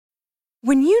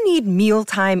When you need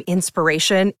mealtime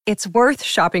inspiration, it's worth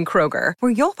shopping Kroger,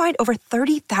 where you'll find over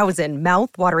 30,000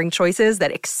 mouth-watering choices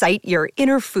that excite your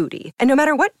inner foodie. And no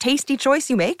matter what tasty choice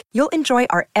you make, you'll enjoy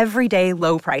our everyday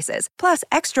low prices, plus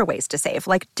extra ways to save,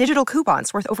 like digital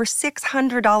coupons worth over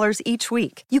 $600 each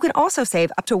week. You can also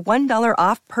save up to $1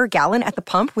 off per gallon at the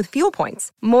pump with fuel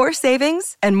points. More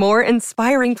savings and more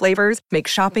inspiring flavors make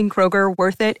shopping Kroger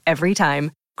worth it every time.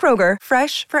 Kroger,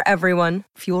 fresh for everyone.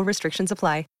 Fuel restrictions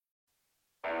apply.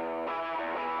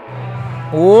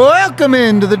 Welcome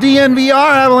into the DNVR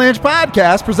Avalanche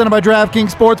podcast presented by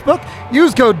DraftKings Sportsbook.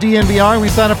 Use code DNVR and we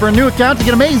sign up for a new account to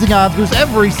get amazing odds boosts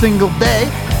every single day.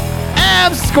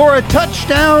 Avs score a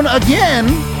touchdown again.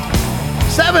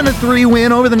 7-3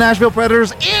 win over the Nashville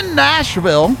Predators in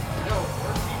Nashville.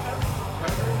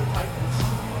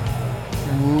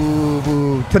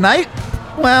 Ooh, tonight?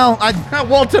 Well,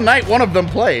 tonight one of them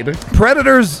played.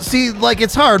 Predators, see, like,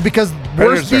 it's hard because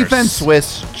worst defense.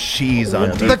 Swiss cheese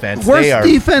on defense. Worst they are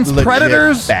defense,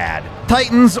 Predators, bad.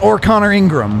 Titans, or Connor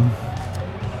Ingram.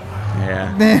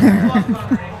 Yeah.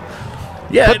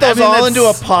 Yeah. Put those all into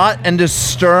a pot and just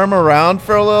stir them around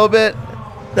for a little bit.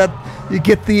 That you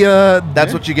get the.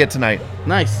 That's what you get tonight.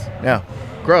 Nice. Yeah.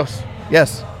 Gross.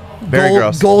 Yes. Very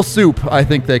gross. Goal soup, I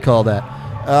think they call that.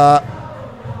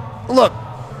 Look.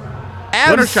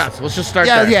 Winter shots. Let's just start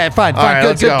there. Yeah, fine.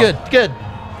 Right, Good.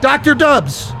 Dr.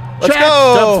 Dubs. Let's Chat.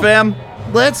 go. Dubs fam.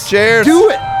 Let's Cheers. do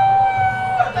it.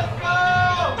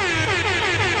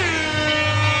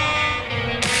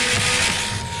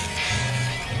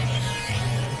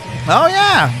 Oh,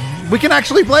 yeah. We can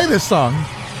actually play this song.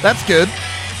 That's good.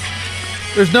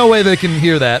 There's no way they can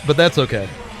hear that, but that's okay.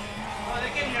 They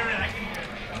can hear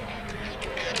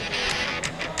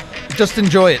it. Just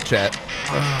enjoy it, chat.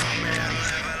 Oh, man.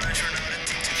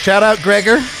 Shout out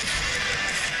Gregor.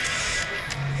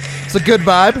 It's a good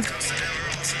vibe.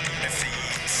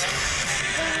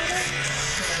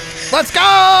 Let's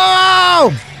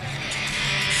go!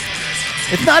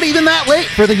 It's not even that late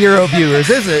for the Euro viewers,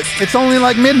 is it? It's only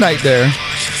like midnight there.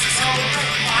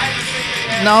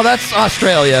 No, that's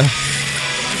Australia.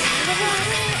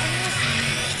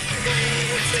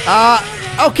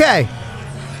 Okay.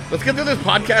 Let's get through this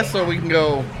podcast so we can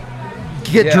go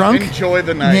Get drunk? enjoy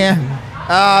the night. Yeah.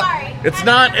 It's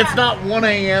not 1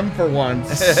 a.m. for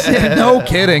once. No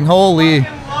kidding. Holy.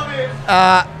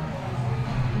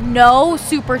 No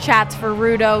super chats for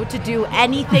Rudo to do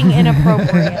anything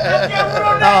inappropriate.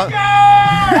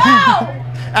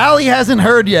 Allie hasn't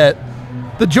heard yet.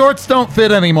 The jorts don't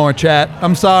fit anymore, chat.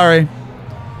 I'm sorry.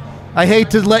 I hate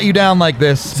to let you down like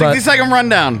this, but 60-second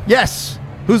rundown. yes.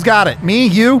 Who's got it? Me?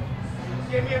 You?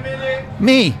 Give me a minute.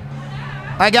 Me.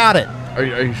 I got it. Are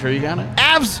you sure you got it?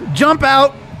 Avs jump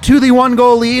out to the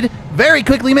 1-goal lead, very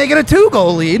quickly make it a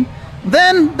 2-goal lead.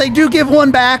 Then they do give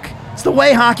one back. It's the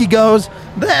way hockey goes.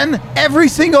 Then every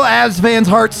single Avs fan's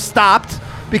heart stopped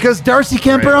because Darcy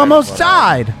Kuemper almost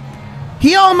died.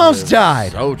 He almost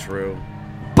died. So true.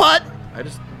 But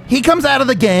he comes out of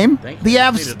the game. The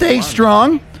Avs stay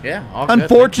strong. Yeah. All good.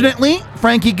 Unfortunately,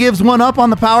 Frankie gives one up on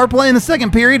the power play in the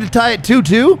second period to tie it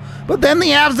 2-2. But then the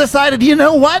Avs decided, you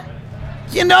know what?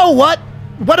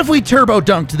 What if we turbo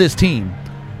dunked this team?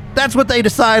 That's what they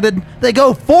decided. They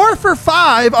go 4 for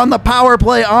 5 on the power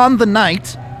play on the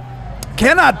night.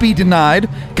 Cannot be denied.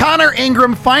 Connor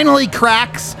Ingram finally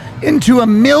cracks into a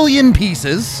million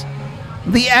pieces.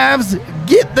 The Avs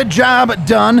get the job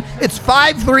done. It's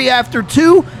 5-3 after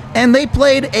 2, and they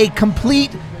played a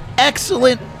complete,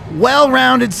 excellent,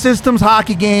 well-rounded systems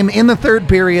hockey game in the third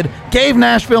period. Gave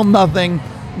Nashville nothing.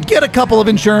 Get a couple of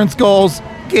insurance goals.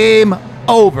 Game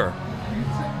over.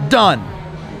 Done.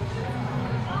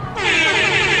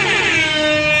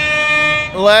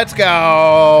 Let's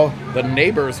go. The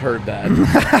neighbors heard that.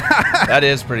 That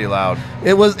is pretty loud.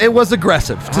 It was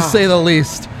aggressive, to say the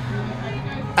least.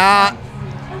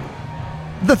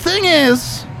 The thing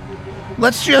is,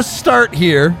 let's just start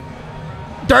here.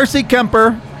 Darcy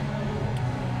Kuemper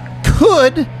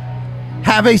could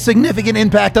have a significant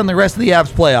impact on the rest of the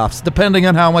Avs playoffs, depending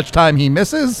on how much time he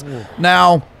misses.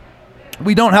 Now,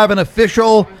 we don't have an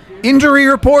official injury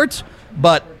report,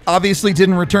 but obviously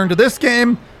didn't return to this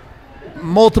game.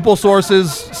 Multiple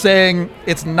sources saying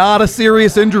it's not a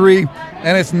serious injury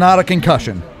and it's not a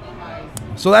concussion.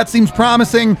 So that seems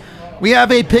promising. We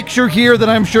have a picture here that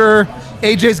I'm sure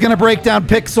AJ's going to break down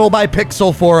pixel by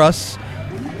pixel for us.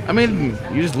 I mean,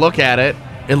 you just look at it.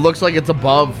 It looks like it's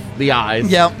above the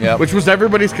eyes. Yep. Which was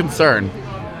everybody's concern.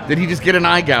 Did he just get an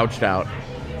eye gouged out?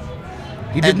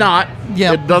 He did not.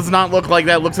 Yep. It does not look like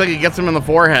that. It looks like it gets him in the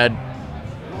forehead.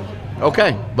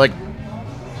 Okay.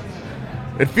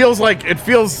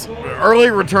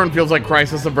 Early return feels like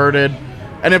crisis averted.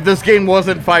 And if this game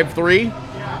wasn't 5-3,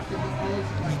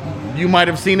 you might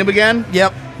have seen him again.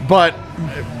 Yep. But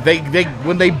they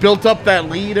when they built up that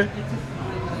lead,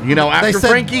 you know, after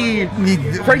Frankie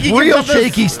real gives up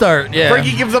shaky start. Yeah.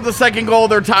 Frankie gives up the second goal,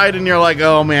 they're tied, and you're like,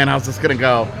 oh man, how's this gonna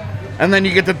go? And then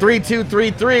you get to 3-2,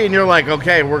 3-3, and you're like,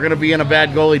 okay, we're gonna be in a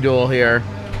bad goalie duel here,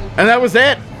 and that was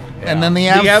it. And then the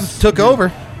Avs took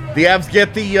over. The Avs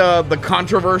get the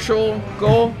controversial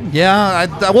goal.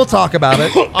 Yeah, we'll talk about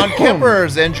it. On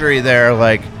Kuemper's injury there,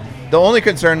 like, the only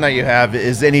concern that you have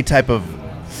is any type of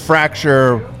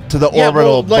fracture to the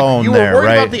orbital bone you there, were worried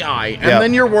right? about the eye, and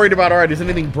then you're worried about, all right, is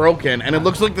anything broken? And it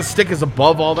looks like the stick is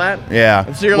above all that. Yeah.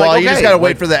 And so you're well, like, you just okay, got to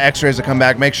wait for the x-rays to come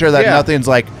back, make sure that nothing's,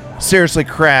 like, seriously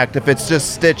cracked. If it's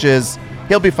just stitches,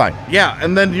 he'll be fine. Yeah,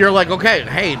 and then you're like, okay,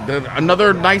 hey,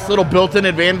 another nice little built-in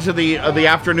advantage of the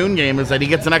afternoon game is that he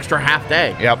gets an extra half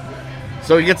day. Yep.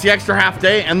 So he gets the extra half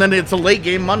day, and then it's a late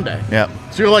game Monday. Yep.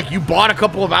 So you're like, you bought a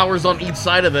couple of hours on each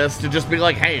side of this to just be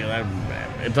like, hey,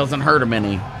 it doesn't hurt him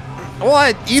any.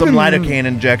 Well, Some lidocaine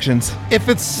injections. If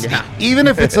it's even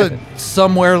if it's a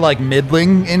somewhere like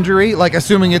middling injury, like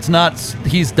assuming it's not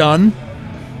he's done.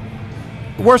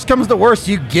 Worst comes to worst,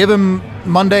 you give him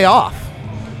Monday off.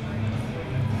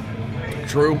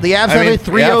 True. The Avs have a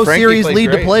 3-0 series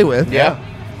lead to play with. Yeah.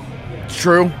 It's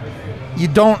true.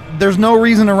 There's no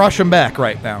reason to rush him back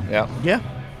right now. Yeah. Yeah.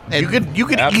 You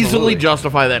could Absolutely. easily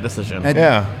justify that decision.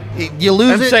 You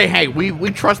lose and it. say, hey,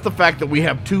 we trust the fact that we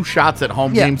have 2 shots at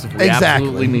home games if we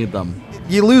absolutely need them.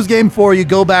 You lose game 4, you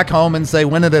go back home and say,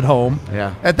 win it at home.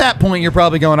 Yeah. At that point, you're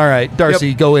probably going, all right,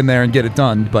 Darcy, go in there and get it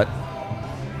done. But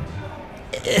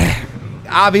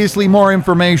obviously, more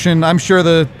information. I'm sure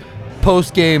the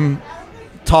post-game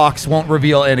talks won't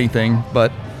reveal anything,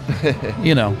 but,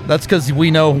 you know, that's because we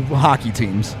know hockey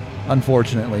teams,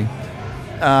 unfortunately.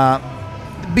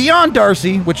 Beyond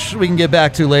Darcy, which we can get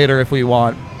back to later if we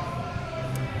want,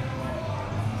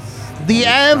 the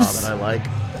Avs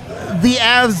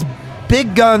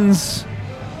big guns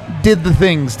did the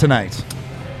things tonight.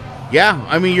 Yeah,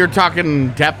 I mean, you're talking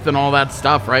depth and all that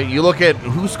stuff, right? You look at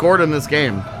who scored in this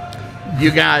game.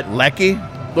 You got Lecky.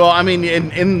 Well, I mean,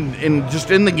 in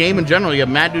just in the game in general, you have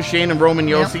Matt Duchene and Roman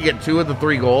Josi get 2 of the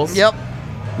 3 goals. Yep.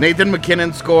 Nathan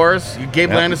McKinnon scores. Gabe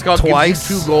Landeskog twice.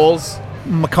 gives you 2 goals.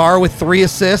 Makar with 3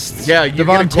 assists. Yeah, you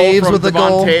Devon get a Taves goal with from a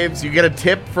goal. Devon Taves. You get a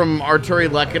tip from Arturi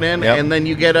Lehkonen, and then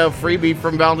you get a freebie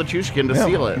from Valdichushkin to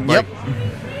seal it. Like,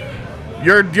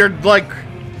 you're like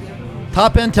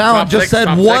top end talent top just 6, said,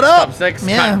 top "What 6, up?" Top 6.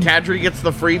 Yeah. Kadri gets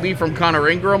the freebie from Connor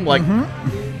Ingram. Like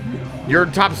your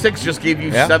top 6 just gave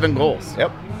you 7 goals.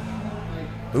 Yep.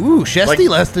 Ooh, Shesty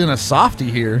less than a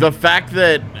softie here. The fact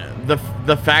that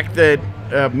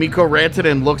Mikko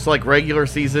Rantanen looks like regular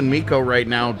season Mikko right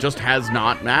now just has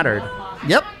not mattered.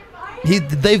 Yep.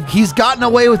 He's gotten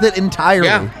away with it entirely.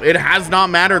 Yeah, it has not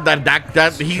mattered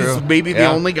that he's maybe the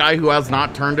only guy who has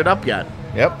not turned it up yet.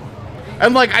 Yep.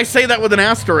 And like I say that with an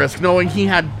asterisk, knowing he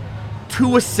had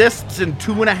 2 assists in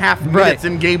 2.5 minutes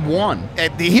in game 1.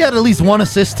 He had at least 1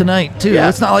 assist tonight too. Yeah.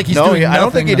 It's not like he's doing nothing. I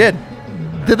don't think he did.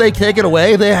 Did they take it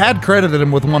away? They had credited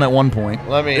him with 1 at one point.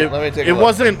 Let me take a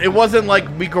look. look. It wasn't like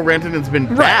Mikko Rantanen's been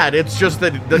bad. It's just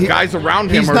that the guys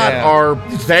around him are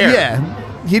there.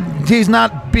 Yeah. He's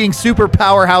not being super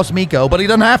powerhouse Mikko, but he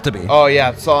doesn't have to be. Oh,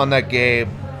 yeah. Saw on that Gabe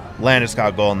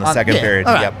Landeskog goal in the second period.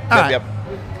 All right. Yep.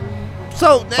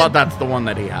 So Thought that's the one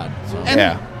that he had. So.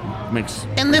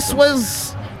 And this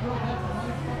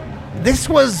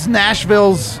was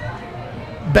Nashville's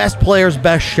best player's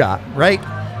best shot, right?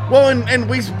 Well, and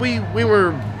we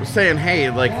were saying, hey,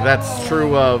 like that's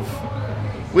true of.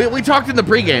 We talked in the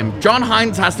pregame. John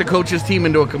Hines has to coach his team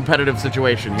into a competitive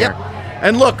situation here. Yep.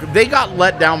 And look, they got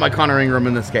let down by Connor Ingram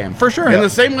in this game. For sure. In the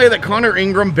same way that Connor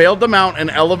Ingram bailed them out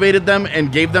and elevated them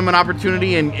and gave them an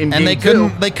opportunity in game 2.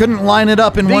 They couldn't line it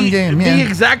up in one game. Yeah. The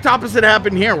exact opposite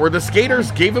happened here, where the skaters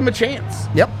gave him a chance.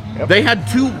 Yep. They had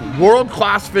 2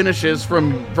 world-class finishes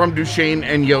from Duchene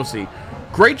and Josi.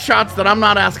 Great shots that I'm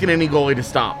not asking any goalie to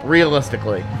stop,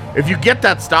 realistically. If you get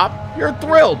that stop, you're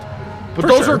thrilled. But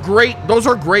those are great. Those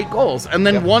are great goals. And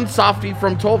then 1 softie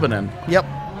from Tolvanen. Yep.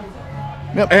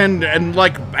 And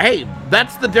like, hey,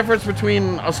 that's the difference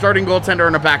between a starting goaltender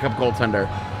and a backup goaltender.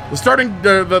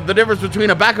 The difference between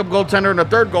a backup goaltender and a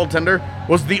third goaltender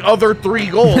was the other 3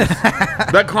 goals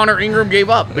that Connor Ingram gave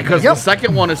up, because the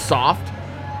second one is soft,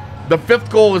 the 5th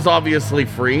goal is obviously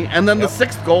free, and then the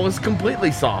 6th goal is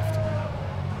completely soft.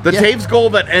 The Taves goal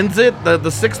that ends it, the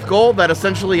 6th goal that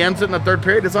essentially ends it in the 3rd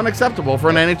period, is unacceptable for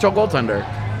an NHL goaltender.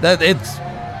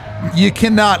 You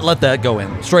cannot let that go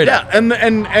in straight up. Yeah, and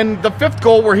the 5th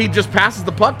goal where he just passes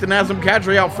the puck to Nazem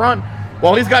Kadri out front,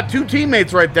 while he's got 2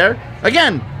 teammates right there.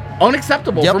 Again,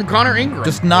 Unacceptable from Connor Ingram.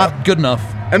 Just not good enough.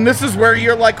 And this is where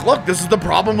you're like, look, this is the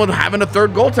problem with having a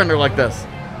third goaltender like this.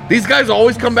 These guys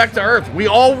always come back to earth. We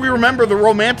remember the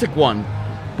romantic one,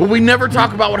 but we never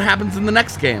talk about what happens in the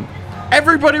next game.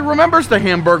 Everybody remembers the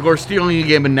Hamburglar stealing a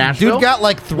game in Nashville. Dude got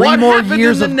like 3 What more happened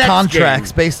years in of the next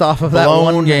contracts game? based off of that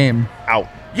one game. Out.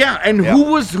 Yeah, and who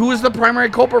was the primary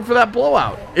culprit for that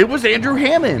blowout? It was Andrew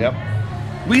Hammond. Yep.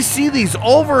 We see these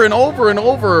over and over and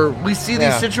over. We see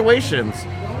these situations.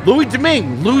 Louis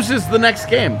Domingue loses the next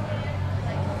game.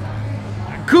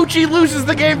 Coochie loses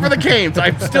the game for the Canes.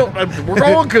 We're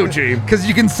going Coochie. Because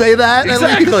you can say that?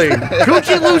 Exactly.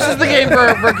 Coochie loses the game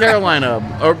for Carolina.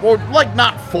 Or like,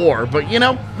 not 4, but, you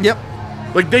know? Yep.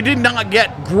 Like, they did not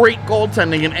get great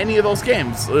goaltending in any of those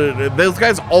games. Those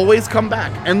guys always come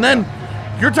back. And then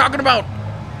you're talking about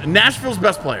Nashville's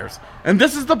best players. And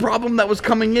this is the problem that was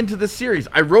coming into this series.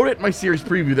 I wrote it in my series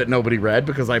preview that nobody read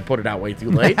because I put it out way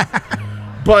too late.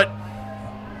 But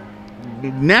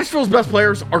Nashville's best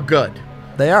players are good.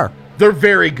 They are. They're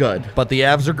very good. But the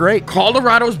Avs are great.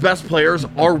 Colorado's best players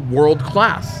are world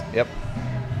class. Yep.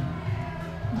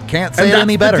 Can't say it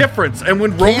any better. The difference. And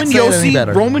when Roman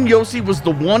Josi was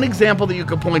the one example that you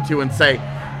could point to and say,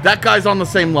 that guy's on the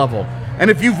same level. And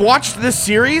if you've watched this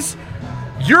series,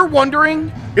 you're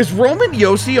wondering, is Roman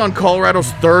Josi on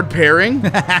Colorado's third pairing?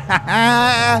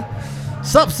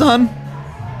 Sup, son?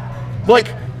 Like,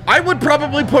 I would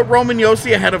probably put Roman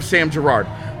Josi ahead of Sam Girard.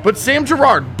 But Sam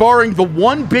Girard, barring the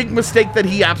one big mistake that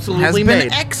he absolutely made, has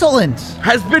been excellent.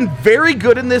 Has been very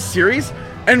good in this series,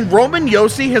 and Roman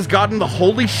Josi has gotten the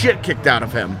holy shit kicked out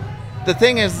of him. The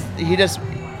thing is,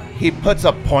 he puts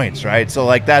up points, right? So,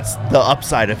 like, that's the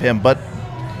upside of him. But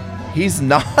he's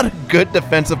not a good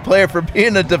defensive player for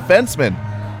being a defenseman.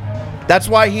 That's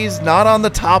why he's not on the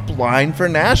top line for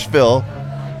Nashville,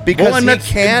 because he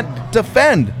can't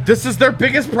defend. This is their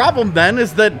biggest problem, then,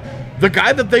 is that the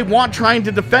guy that they want trying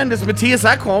to defend is Mattias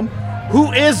Ekholm,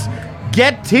 who is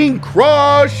getting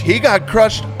crushed. He got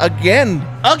crushed again.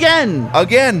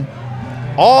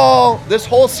 All this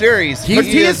whole series,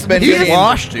 he's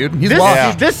washed, dude. He's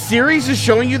washed. This series is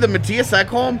showing you that Mattias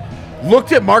Ekholm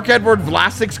looked at Marc-Edouard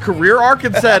Vlasic's career arc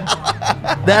and said,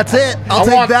 "That's it. I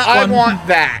want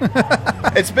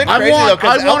that." It's been crazy though,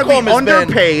 because I want to be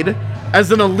underpaid as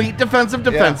an elite defensive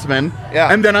defenseman,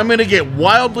 and then I'm going to get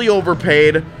wildly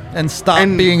overpaid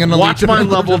and being an elite watch my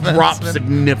level defenseman. Drop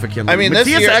significantly. I mean,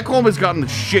 Mattias Ekholm has gotten the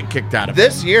shit kicked out of him.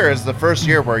 This year is the first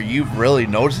year where you've really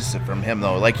noticed it from him,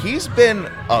 though. Like, he's been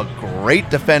a great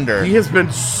defender. He has been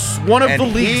one of the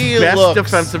league's best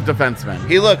defensive defensemen.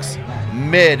 He looks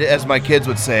mid, as my kids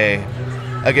would say,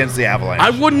 against the Avalanche. I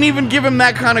wouldn't even give him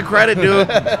that kind of credit, dude.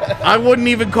 I wouldn't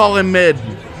even call him mid.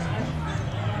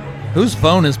 Whose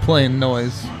phone is playing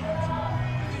noise?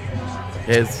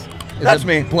 That's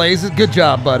me. Blais, good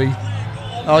job, buddy.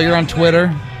 Oh, you're on Twitter.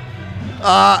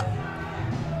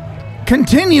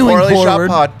 Continuing Poorly forward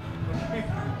shot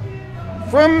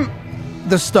pod. from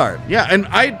the start. Yeah, and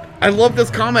I love this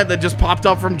comment that just popped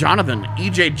up from Jonathan.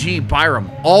 EJG,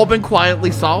 Byram, all been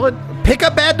quietly solid. Pick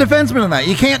a bad defenseman tonight.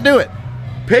 You can't do it.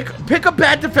 Pick a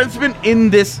bad defenseman in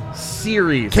this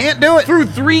series. Can't do it. Through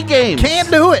 3 games. Can't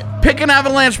do it. Pick an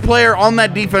Avalanche player on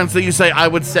that defense that you say, I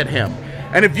would sit him.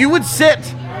 And if you would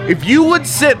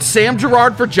sit Sam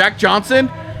Girard for Jack Johnson,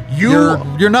 you're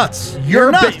nuts.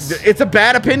 You're nuts. It's a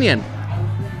bad opinion.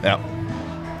 Yeah.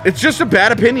 It's just a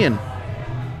bad opinion.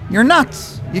 You're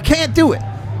nuts. You can't do it.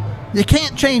 You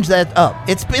can't change that up.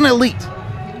 It's been elite.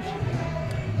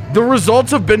 The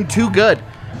results have been too good.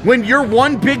 When your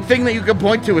one big thing that you can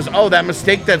point to is, that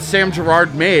mistake that Sam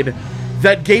Girard made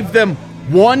that gave them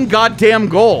one goddamn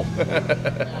goal.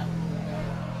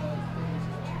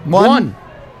 One.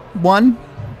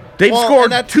 They've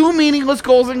scored 2 meaningless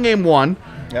goals in game 1.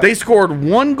 Yep. They scored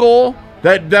 1 goal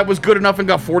that was good enough and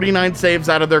got 49 saves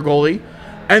out of their goalie.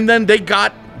 And then they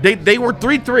were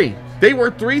 3-3. They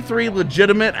were 3-3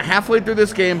 legitimate halfway through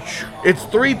this game. It's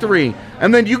 3-3.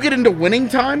 And then you get into winning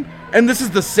time, and this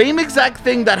is the same exact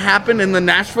thing that happened in the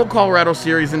Nashville, Colorado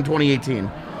series in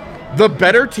 2018. The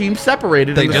better team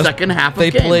separated in the second half of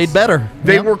games. They played better.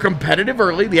 They were competitive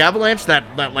early. The Avalanche,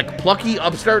 that like plucky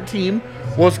upstart team,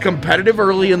 was competitive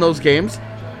early in those games.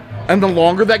 And the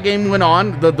longer that game went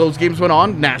on, those games went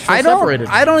on, Nashville separated.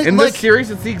 In this series,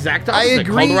 it's the exact opposite. I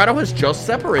agree. Colorado has just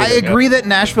separated. I agree that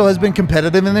Nashville has been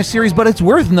competitive in this series, but it's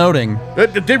worth noting.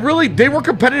 They were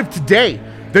competitive today.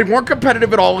 They weren't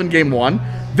competitive at all in game 1.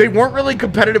 They weren't really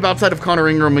competitive outside of Connor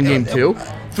Ingram in game 2.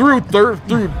 Through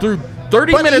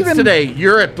 30 minutes today,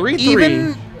 you're at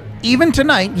 3-3. Even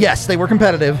tonight, yes, they were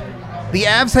competitive. The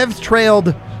Avs have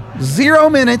trailed 0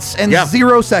 minutes and Yeah.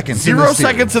 0 seconds. in 0 this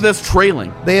series. seconds of this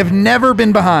trailing. They have never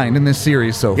been behind in this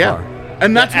series so Yeah. far.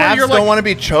 And that's where Avs you're don't like, want to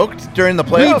be choked during the we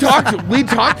playoffs.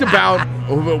 talked about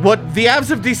what the Avs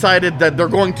have decided that they're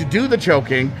going to do the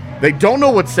choking. They don't know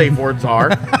what safe words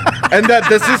are, and that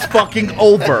this is fucking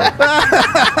over.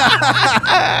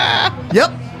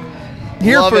 Yep.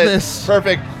 Here Love for it. this.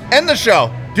 Perfect. End the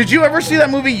show. Did you ever see that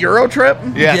movie Euro Trip?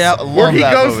 Yes. Yep. I love Where he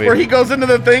that goes, movie. where he goes into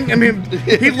the thing, and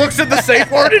he looks at the safe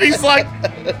word, and he's like,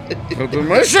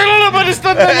 "That's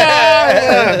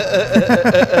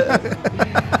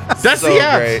so the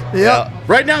Avs." great. Yep.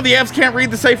 Right now, the Avs can't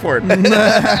read the safe word.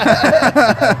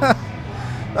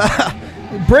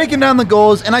 Breaking down the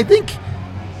goals, and I think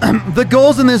the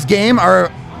goals in this game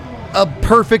are a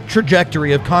perfect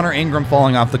trajectory of Connor Ingram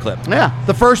falling off the cliff. Yeah.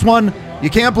 The first one, you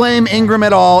can't blame Ingram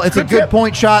at all. It's a Good good tip.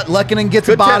 point shot. Lehkonen gets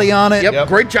a Good body tip. on it. Yep. Yep.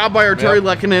 Great job by Arturi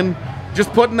Yep. Lehkonen,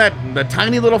 just putting the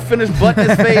tiny little Finnish butt in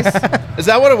his face. Is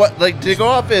that what it was? Like, did it go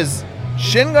off his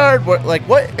shin guard? What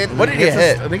did he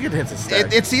hit? I think it hits his stick.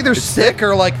 It's either stick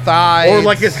or like thigh. Or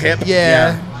like his hip.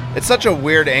 Yeah. It's such a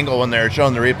weird angle when they're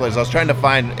showing the replays. I was trying to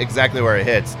find exactly where it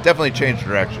hits. Definitely changed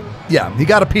direction. Yeah, he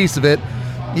got a piece of it.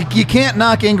 You can't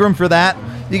knock Ingram for that.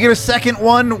 You get a second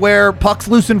one where puck's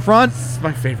loose in front. This is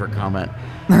my favorite comment.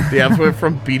 The Avs went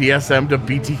from BDSM to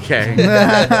BTK.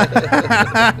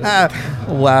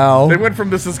 Wow. They went from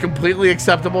this is completely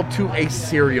acceptable to a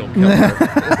serial killer.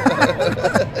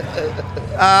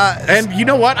 And you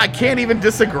know what? I can't even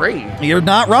disagree. You're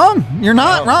not wrong. You're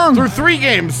not wrong. Through 3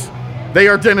 games, they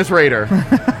are Dennis Rader.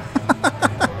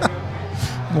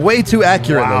 Way too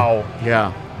accurately.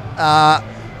 Yeah.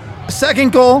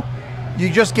 Second goal, you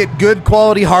just get good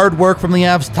quality hard work from the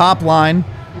Avs top line.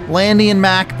 Landy and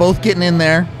Mac both getting in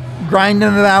there, grinding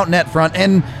it out net front.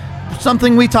 And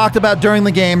something we talked about during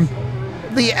the game,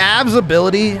 the Avs'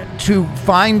 ability to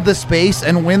find the space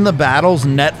and win the battles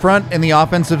net front in the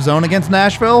offensive zone against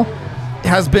Nashville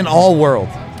has been all world.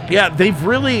 Yeah, they've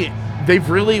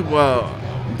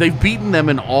beaten them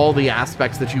in all the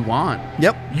aspects that you want.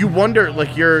 Yep. You wonder,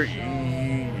 like, your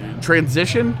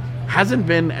transition hasn't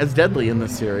been as deadly in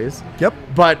this series. Yep.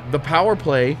 But the power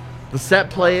play, the set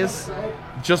plays,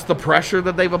 just the pressure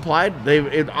that they've applied,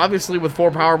 obviously with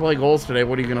 4 power play goals today,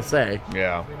 what are you going to say?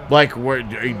 Yeah. Like,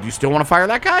 do you still want to fire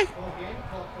that guy?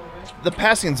 The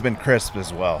passing's been crisp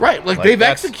as well. Right, like they've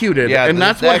that's- executed, yeah, and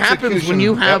that's the what happens when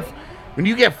you execution- have, when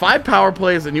you get 5 power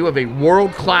plays and you have a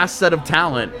world-class set of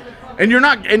talent, and you're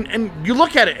not, and you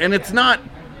look at it, and it's not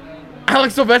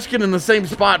Alex Ovechkin in the same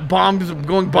spot,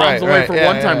 going bombs away right, for yeah,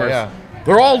 one-timers. yeah.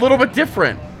 They're all a little bit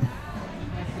different.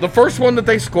 The first one that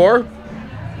they score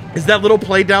is that little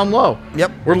play down low.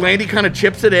 Yep. Where Landy kind of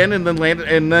chips it in, and then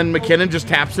McKinnon just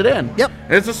taps it in. Yep.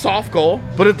 And it's a soft goal,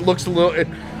 but it looks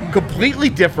completely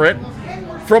different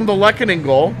from the Lehkonen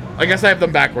goal. I guess I have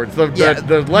them backwards. The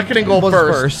Lehkonen goal was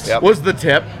first first. Yep. was the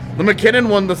tip. The McKinnon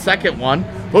one, the second one.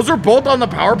 Those are both on the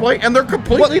power play, and they're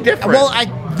completely different. Well,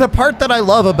 the part that I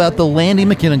love about the Landy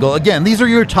McKinnon goal, again, these are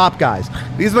your top guys.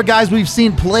 These are the guys we've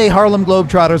seen play Harlem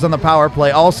Globetrotters on the power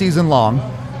play all season long.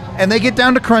 And they get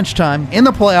down to crunch time in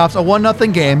the playoffs, a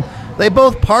 1-0 game. They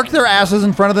both park their asses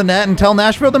in front of the net and tell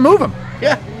Nashville to move them.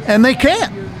 yeah. And they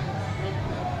can't.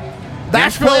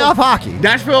 That's playoff hockey.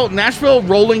 Nashville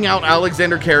rolling out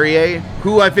Alexander Carrier,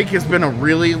 who I think has been a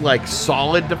really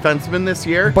solid defenseman this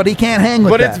year. But he can't hang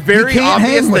with But that. it's very He can't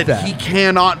obvious hang with that he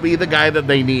cannot be the guy that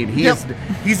they need.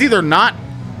 He's either not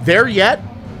there yet,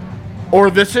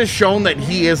 or this has shown that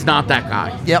he is not that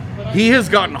guy. Yep. He has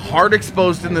gotten hard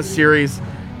exposed in this series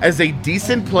as a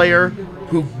decent player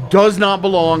who does not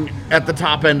belong at the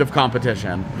top end of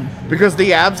competition because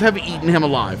the Avs have eaten him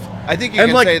alive. I think you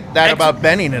can say that about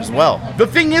Benning as well. The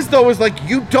thing is, though, is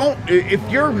you don't, if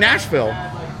you're Nashville,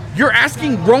 you're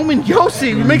asking Roman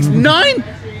Josi, who makes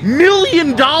 $9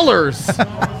 million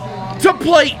to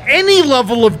play any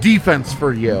level of defense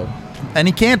for you. And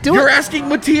he can't do You're it. asking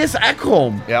Matthias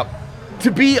Ekholm Yep.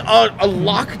 to be a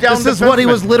lockdown This is what he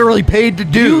defenseman. was literally paid to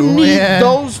do. You need Yeah.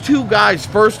 those 2 guys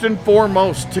first and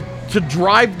foremost to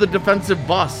drive the defensive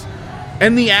bus.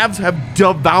 And the Avs have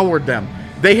devoured them.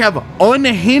 They have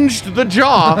unhinged the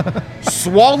jaw,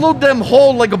 swallowed them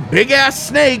whole like a big-ass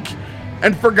snake,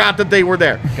 and forgot that they were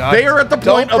there. God, they are at the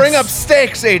point don't bring up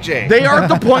steaks, AJ. They are at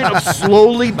the point of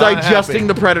slowly Not digesting happy.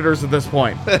 the Predators at this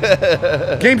point.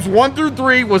 Games 1 through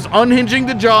 3 was unhinging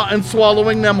the jaw and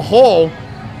swallowing them whole,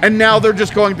 and now they're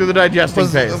just going through the digesting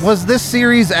phase. Was this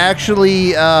series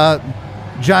actually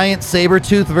Giant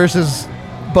Sabretooth versus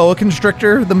Boa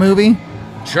Constrictor, the movie?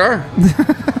 Sure.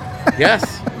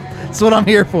 Yes. That's what I'm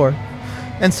here for.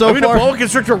 And so I mean, far, a boa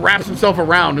constrictor wraps himself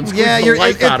around and squeezes yeah, the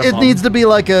life out of it him. needs to be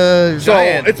like a So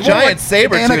it's more giant like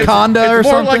saber tooth. anaconda or it's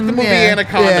more something. like the movie yeah.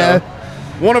 Anaconda.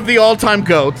 Yeah. One of the all-time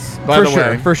goats, by For the sure,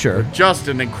 way. for sure. Just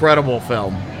an incredible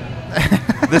film.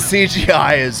 The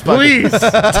CGI is fucking Please,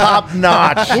 top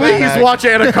notch. please watch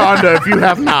Anaconda if you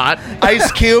have not.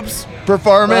 Ice Cube's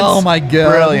performance. Oh my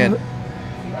God. Brilliant.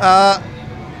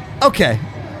 Okay.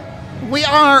 We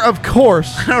are, of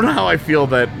course. I don't know how I feel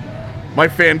that my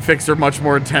fanfics are much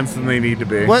more intense than they need to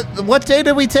be. What day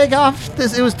did we take off?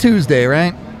 It was Tuesday,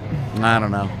 right? I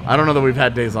don't know. I don't know that we've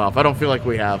had days off. I don't feel like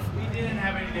we have. We didn't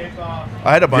have any days off.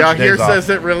 I had a bunch Yeah, of days here off. says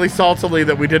it really saltily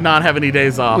that we did not have any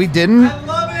days off. We didn't. I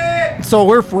love it. So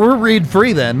we're read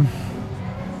free then.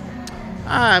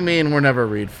 I mean, we're never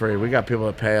read free. We got people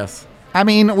that pay us. I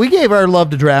mean, we gave our love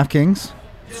to DraftKings.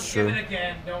 Just give it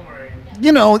again. Don't worry.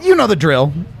 You know the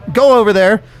drill. Go over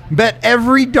there, bet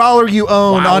every dollar you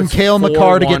own Wow, on it's Cale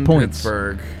Makar to get 4-1 points.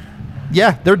 Pittsburgh.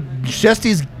 Yeah, their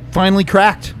Chesty's finally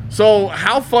cracked. So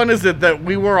how fun is it that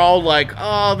we were all like,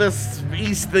 oh, this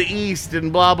the East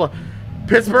and blah, blah.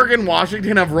 Pittsburgh and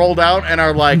Washington have rolled out and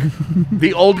are like,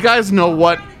 the old guys know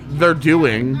what they're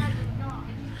doing.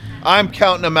 I'm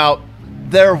counting them out.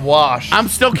 They're washed. I'm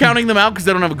still counting them out because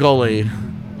they don't have a goalie.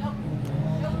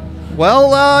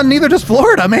 Well, neither does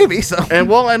Florida, maybe. So And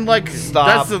like,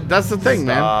 Stop. that's the thing,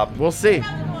 Stop. man. We'll see.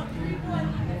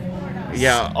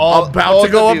 Yeah, Both about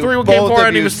to go of up you- 3 both game 4 of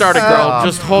and you even started, girl. stop.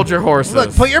 Just hold your horses.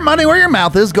 look, put your money where your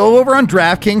mouth is. Go over on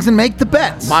DraftKings and make the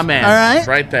bets. My man. All right,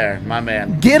 Right there, my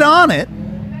man. get on it.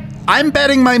 I'm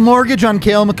betting my mortgage on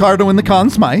Cale Makar to win the Conn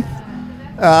Smythe.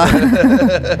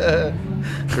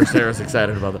 Sure, Sarah's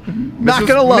excited about that. Not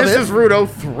gonna love Mrs. it. Rudo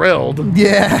thrilled.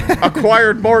 Yeah.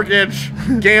 Acquired mortgage,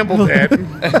 gambled it. 3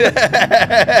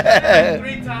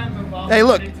 times involved. Hey,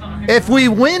 look. 3 times. If we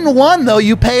win one, though,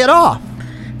 you pay it off.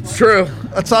 It's true.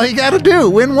 That's all you got to do.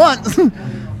 Win once.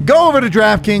 Go over to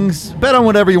DraftKings, bet on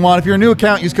whatever you want. If you're a new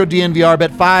account, use code DNVR.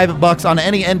 Bet $5 on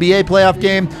any NBA playoff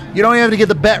game. You don't even have to get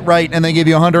the bet right, and they give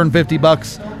you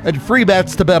 $150 and free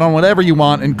bets to bet on whatever you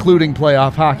want, including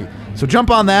playoff hockey. So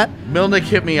jump on that. Milnick,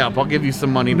 hit me up. I'll give you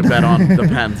some money to bet on the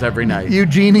Pens every night.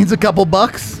 Eugene needs a couple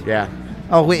bucks. Yeah,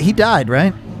 Oh wait, he died,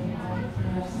 right?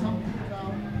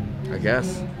 I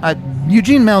guess.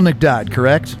 Eugene Melnick died,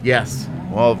 correct? Yes.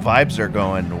 Well, vibes are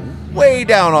going way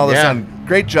down all of a Yeah. sudden.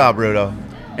 Great job, Rudo.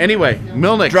 Anyway,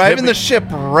 Milnick. Driving the ship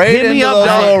right hit me into up, those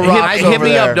dog. little Hit- rocks hit over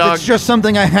me up, there. dog. It's just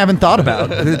something I haven't thought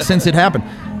about since it happened.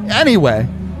 Anyway,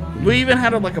 We even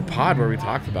had a pod where we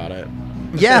talked about it.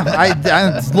 yeah,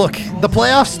 I look. The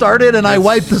playoffs started, and I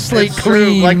wiped the slate It's true.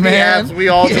 clean, Like man. the Avs, we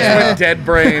all just Yeah. went dead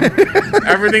brain.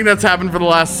 Everything that's happened for the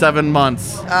last 7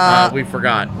 months, we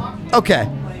forgot. Okay.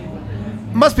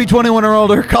 Must be 21 or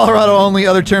older. Colorado only.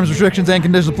 Other terms, restrictions, and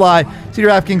conditions apply. See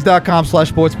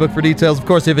DraftKings.com/sportsbook for details. Of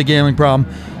course, if you have a gambling problem,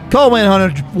 call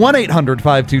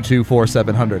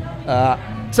 1-800-522-4700.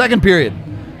 Second period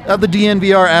of the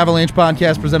DNVR Avalanche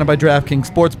podcast presented by DraftKings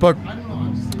Sportsbook.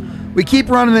 We keep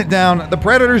running it down. The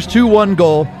Predators' 2-1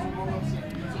 goal.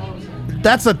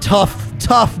 That's a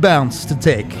tough bounce to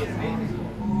take.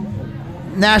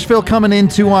 Nashville coming in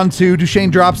 2-on-2.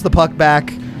 Duchesne drops the puck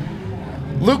back.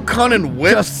 Luke Cunnin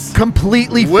whips Just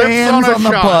completely fans on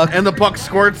the shot, puck. and the puck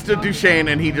squirts to Duchesne,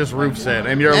 and he just roofs it.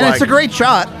 And you're And like, it's a great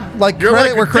shot. Like, you're credit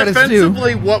like, where credit's due.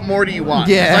 defensively, what more do you want?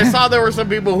 Yeah. 'Cause I saw there were some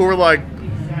people who were like,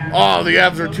 oh, the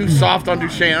Avs are too soft on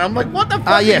Duchesne. I'm like, what the fuck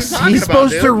are Yes, you talking he's about,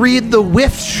 supposed dude? to read the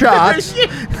whiff shot.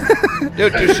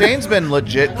 Dude, Duchesne's been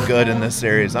legit good in this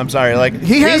series. I'm sorry, like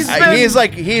He has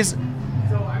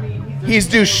he's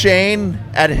Duchesne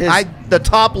at the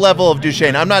top level of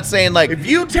Duchesne. I'm not saying like If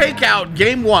you take out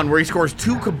game 1 where he scores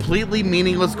 2 completely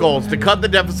meaningless goals to cut the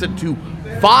deficit to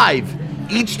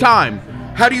 5 each time,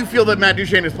 how do you feel that Matt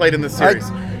Duchesne has played in this series?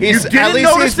 he's- You didn't at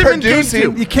least notice he's him in game producing.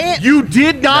 2. You can't- You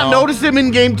did not No. notice him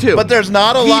in game 2. but there's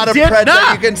not a He lot of did Preds that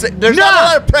not. you can say. There's not a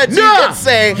lot of Preds you can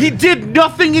say. He did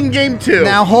nothing in game 2.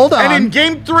 Now, hold on. And in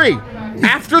game 3,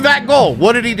 after that goal,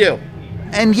 what did he do?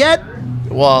 And yet,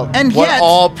 Well, and what yet,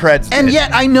 all Preds did. and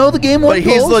yet, I know the game one but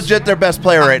he's goals. legit their best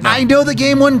player right now. I know the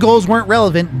game one goals weren't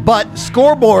relevant, but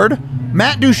scoreboard,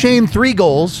 Matt Duchesne 3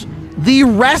 goals. The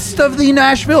rest of the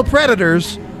Nashville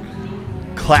Predators,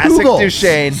 Classic 2 goals.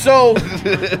 Duchesne. So,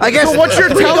 I guess. So what you're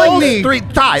 3 telling goals, me- 3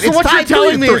 tied. so It's what you're tied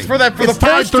telling 3-3. me is for the It's first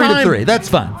tied 3-3. time- That's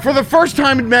fine. for the first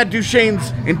time in Matt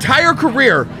Duchesne's entire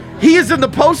career, he is in the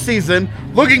postseason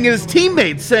looking at his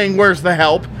teammates saying, where's the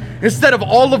help? Instead of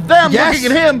all of them Yes.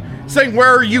 looking at him saying,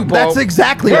 where are you, bro? That's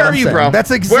exactly where what are I'm you, saying. bro? That's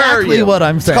Where are exactly you? what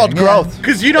I'm saying. It's called Yeah. growth.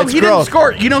 Because you know It's he growth. didn't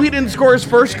score. You know he didn't score his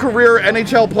first career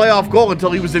NHL playoff goal until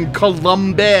he was in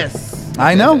Columbus.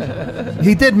 I know.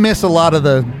 He did miss a lot of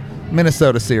the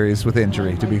Minnesota series with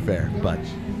injury, to be fair. But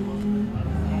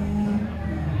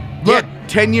look,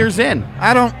 10 years in.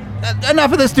 I don't.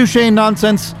 Enough of this Duchesne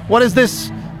nonsense. What is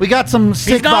this? We got some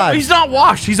sick vibes. He's not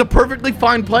washed. He's a perfectly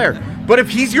fine player. But if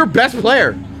he's your best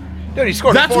player, Dude, he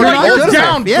scored that's 40 why goals. you're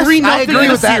down 3-0 I agree in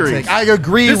the with that series. take. I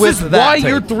agree This with is that why take.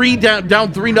 you're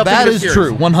down 3-0 That in the is series.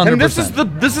 true, 100%. And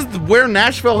this is where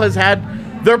Nashville has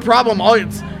had their problem.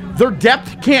 Their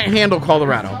depth can't handle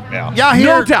Colorado. Yeah. Yeah,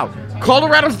 No here- doubt.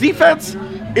 Colorado's defense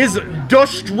is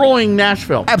destroying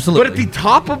Nashville. Absolutely. But at the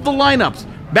top of the lineups,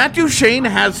 Matt Duchesne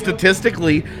has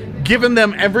statistically given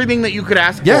them everything that you could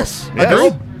ask Yes, for.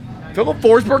 agreed. Philip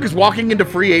Forsberg is walking into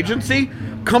free agency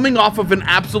coming off of an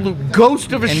absolute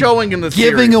ghost of a showing in the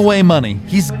series. Giving away money.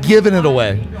 He's giving it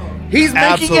away. He's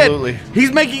Absolutely.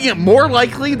 he's making it more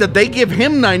likely that they give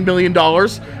him $9 million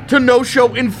to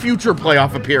no-show in future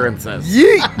playoff appearances.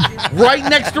 Yeet. Right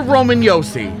next to Roman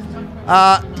Yossi.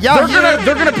 Yeah,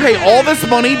 They're gonna pay all this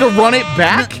money to run it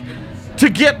back to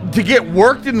get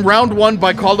worked in round one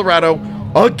by Colorado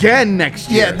again next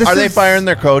year. Yeah, this Are they is- firing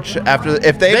their coach after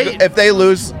if they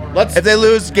lose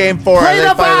game 4? Play are they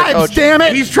the firing their vibes, coach? damn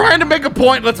it! He's trying to make a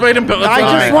point. Let's wait him. Let's I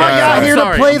just wait. want you out I'm here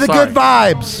sorry, to play I'm the sorry. good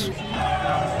vibes.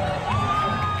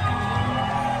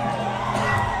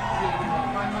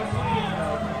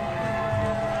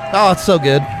 Oh, it's so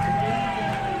good.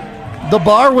 The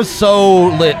bar was so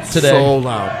lit today. So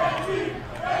loud.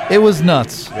 It was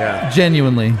nuts. Yeah.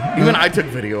 Genuinely. Even I took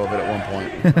video of it at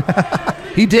one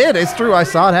point. He did. It's true. I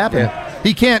saw it happen. Yeah.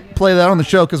 He can't play that on the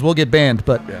show because we'll get banned,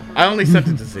 but I only sent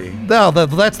it to see. no,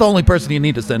 that's the only person you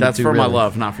need to send That's it to. for my really.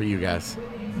 love, not for you guys.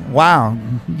 Wow.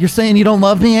 You're saying you don't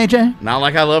love me, AJ? Not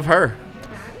like I love her.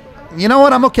 You know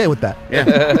what? I'm okay with that. Yeah.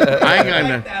 I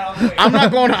ain't gonna. I'm not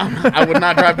going. I would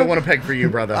not drive to Winnipeg for you,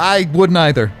 brother. I wouldn't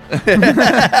either.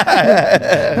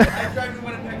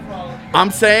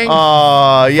 I'm saying.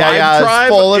 Oh, Vibe it's Tribe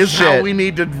full of is how shit. we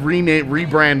need to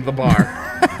rebrand the bar.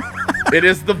 It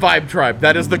is the Vibe Tribe.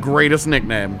 That is the greatest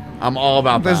nickname. I'm all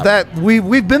about There's that.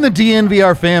 we've been the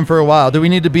DNVR fan for a while. Do we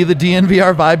need to be the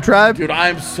DNVR Vibe Tribe? Dude,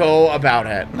 I'm so about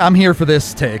it. I'm here for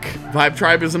this take. Vibe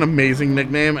Tribe is an amazing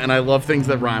nickname, and I love things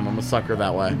that rhyme. I'm a sucker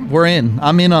that way. We're in.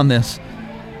 I'm in on this.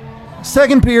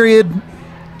 Second period,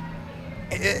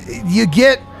 you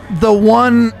get the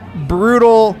one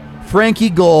brutal Frankie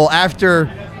goal after.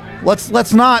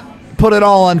 Let's not put it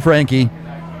all on Frankie.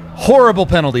 Horrible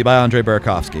penalty by Andre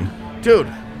Burakovsky. Dude,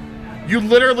 you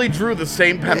literally drew the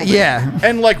same penalty. Yeah.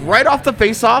 And like right off the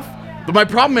face-off, but my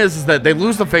problem is that they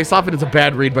lose the face-off and it's a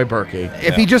bad read by Berkey.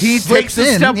 If he just He slips takes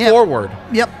a in, step yep. forward.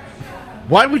 Yep.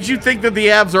 Why would you think that the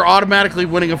Avs are automatically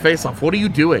winning a face-off? What are you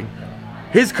doing?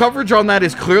 His coverage on that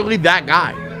is clearly that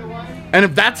guy. And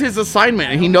if that's his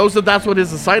assignment, and he knows that that's what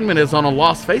his assignment is on a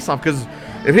lost face-off, because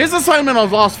if his assignment on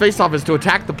a lost face-off is to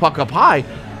attack the puck up high,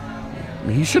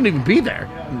 he shouldn't even be there.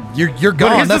 You're But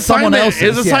gone. his That's someone assignment,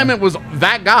 else's. his assignment was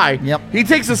that guy. Yep. He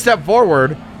takes a step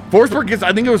forward. Forsberg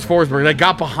I think it was Forsberg that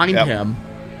got behind him.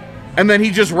 And then he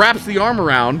just wraps the arm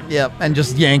around. Yep, and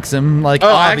just yanks him like Oh,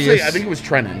 obvious. actually, I think it was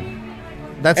Trennan.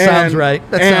 that sounds right.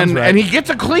 That sounds right. And he gets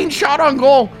a clean shot on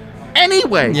goal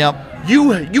anyway. Yep.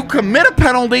 You commit a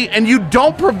penalty and you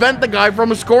don't prevent the guy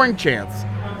from a scoring chance.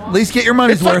 At least get your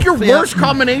money's It's worth. like your Yep. worst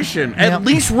combination. At Yep.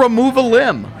 least remove a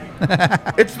limb.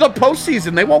 It's the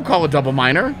postseason. They won't call a double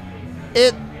minor.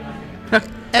 It. I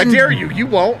And- dare you. You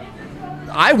won't.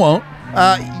 I won't.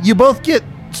 You both get.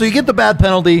 So you get the bad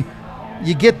penalty.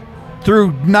 You get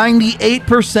through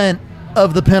 98%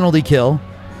 of the penalty kill.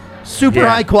 Super Yeah.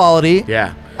 high quality.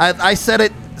 Yeah. I said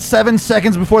it 7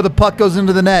 seconds before the puck goes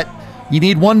into the net. You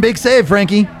need one big save,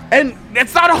 Frankie. And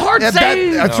it's not a hard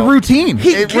save. That's routine.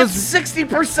 He It gets was.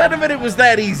 60% of it. It was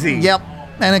that easy. Yep.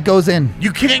 And it goes in.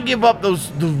 You can't give up the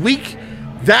weak.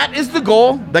 That is the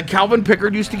goal that Calvin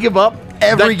Pickard used to give up.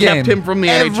 Every that game. kept him from the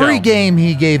NHL. Every game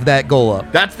he gave that goal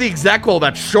up. That's the exact goal.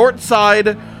 That short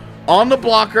side on the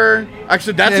blocker.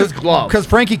 Actually, that's his glove. Because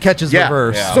Frankie catches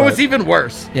reverse. So it's even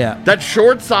worse. Yeah. That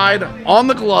short side on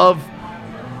the glove.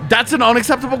 That's an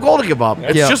unacceptable goal to give up.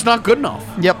 It's Yeah. just not good enough.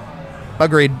 Yep.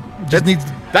 Agreed. Just needs.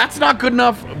 That's not good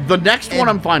enough. The next one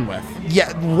I'm fine with.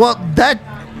 Yeah. Well, that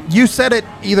you said it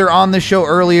either on this show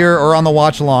earlier or on the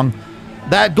watch along.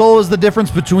 That goal is the difference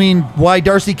between why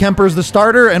Darcy Kuemper is the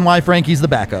starter and why Frankie's the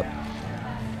backup.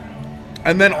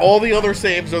 And then all the other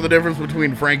saves are the difference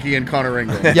between Frankie and Connor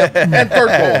England. Yep. And third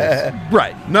goals.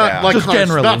 Right. Not like Just Connor's,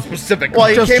 generally. not specific. Well,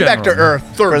 he Just came back to generally. earth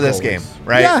Third for this goals. game,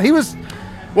 right? Yeah, he was.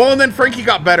 Well, and then Frankie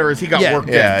got better as he got Yeah, worked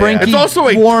yeah, in. Frankie It's also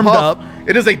a warmed tough, up.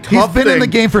 It is a He's tough been in the thing.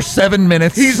 game for 7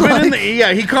 minutes. He's been in Like,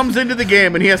 the he comes into the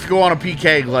game and he has to go on a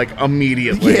PK like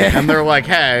immediately. Yeah. And they're like,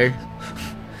 "Hey,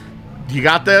 You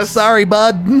got this? Sorry,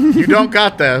 bud. You don't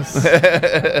got this.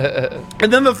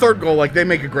 And then the third goal, like, they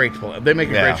make a great play. They make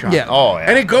a great shot. Yeah. Oh, yeah.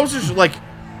 And it goes to, like,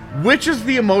 which is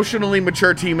the emotionally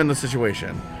mature team in the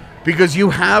situation? Because you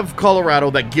have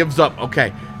Colorado that gives up.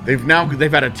 Okay, they've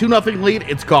had a 2-0 lead.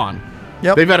 It's gone.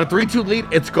 Yep. They've had a 3-2 lead.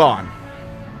 It's gone.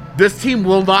 This team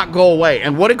will not go away.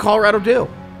 And what did Colorado do?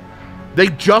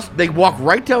 They walk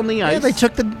right down the ice. Yeah,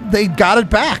 they got it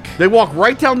back. They walk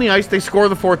right down the ice. They score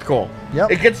the fourth goal.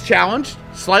 Yep. It gets challenged,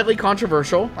 slightly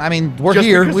controversial. I mean, we're Just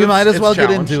here. because We might as it's well get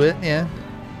challenged. into it. Yeah.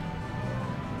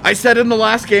 I said in the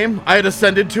last game, I had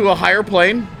ascended to a higher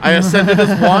plane. I ascended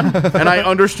as one, and I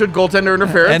understood goaltender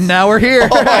interference. And now we're here.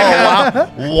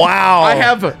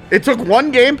 Wow. It took one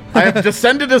game. I have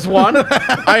descended as one.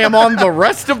 I am on the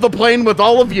rest of the plane with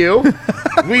all of you.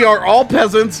 We are all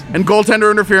peasants, and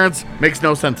goaltender interference makes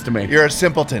no sense to me. You're a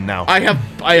simpleton now. I have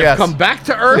Yes. come back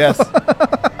to Earth. Yes.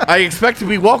 I expect to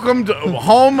be welcomed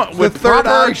home with Third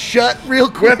eye proper shut real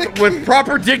quick. with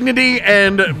proper dignity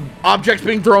and objects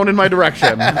being thrown in my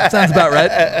direction. Sounds about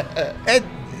right.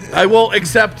 I will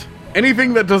accept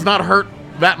anything that does not hurt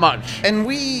that much. And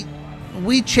we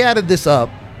chatted this up,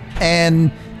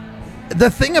 and the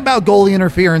thing about goalie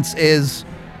interference is,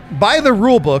 by the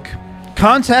rule book,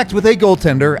 contact with a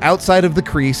goaltender outside of the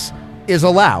crease is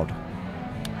allowed.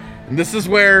 And this is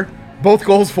where both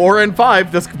goals 4 and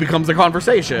 5, this becomes a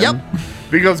conversation. Yep.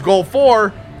 Because goal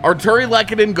 4, Arturi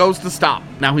Lehkonen goes to stop.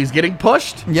 Now he's getting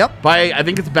pushed. Yep. By, I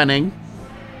think it's Benning.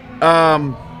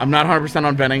 I'm not 100%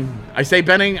 on Benning. I say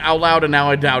Benning out loud and now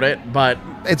I doubt it, but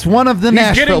It's one of the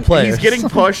Nashville players. He's getting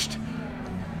pushed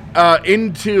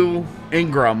into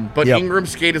Ingram, but Yep.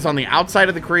 Ingram's skate is on the outside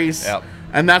of the crease. Yep.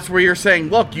 And that's where you're saying,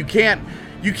 look, you can't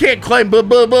claim but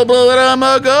I'm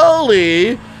a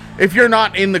goalie if you're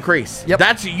not in the crease. Yep.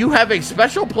 You have a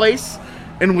special place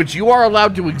in which you are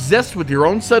allowed to exist with your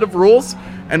own set of rules,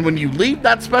 and when you leave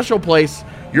that special place,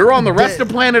 you're on the rest of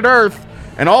planet Earth,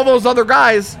 and all those other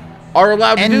guys are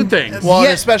allowed to do things. Well, Yeah.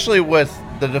 and especially with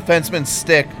the defenseman's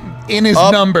stick in his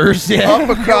up- numbers. Yeah. up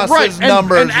across his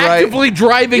numbers, and actively right?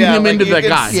 driving him like into you the can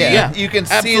guy. see- You can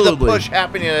see the Absolutely. push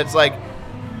happening, and it's like,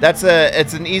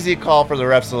 it's an easy call for the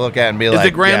refs to look at and be Is like,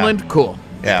 it Granlund? Cool.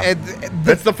 Yeah.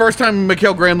 That's the first time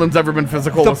Mikhail Granlund's ever been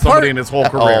physical The with somebody part- in his whole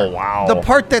career. Oh, wow. The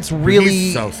part that's really,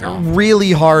 He's so soft.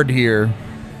 really hard here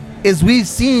is we've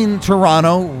seen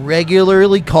Toronto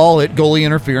regularly call it goalie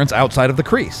interference outside of the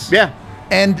crease. Yeah.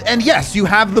 And yes, you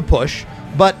have the push,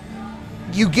 but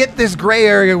you get this gray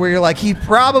area where you're like, he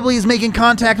probably is making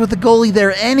contact with the goalie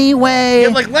there anyway. Yeah,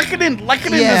 like Lehkonen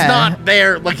Yeah. is not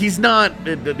there. Like he's not.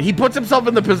 He puts himself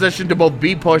in the position to both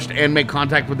be pushed and make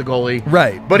contact with the goalie.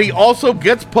 Right. But he also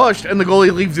gets pushed and the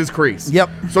goalie leaves his crease. Yep.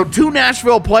 So 2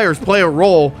 Nashville players play a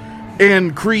role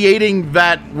in creating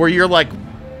that where you're like,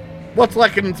 what's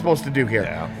Lehkonen supposed to do here?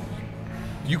 Yeah.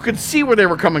 You could see where they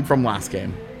were coming from last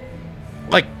game.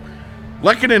 Like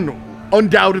Lehkonen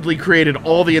undoubtedly created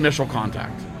all the initial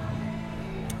contact.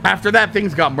 After that,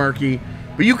 things got murky,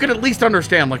 but you could at least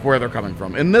understand like where they're coming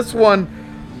from. In this one,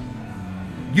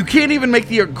 you can't even make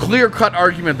the clear-cut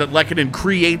argument that Lehkonen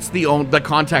creates the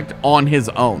contact on his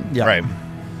own. Yeah. Right.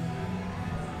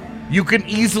 You can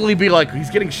easily be like, he's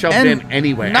getting shoved And in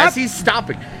anyway. not- As he's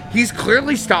stopping, he's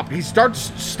clearly stopped. He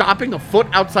starts stopping a foot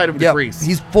outside of the Yep. crease.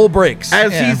 He's full breaks.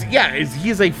 As Yeah.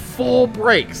 he's a full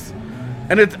brakes.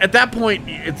 And it's at that point,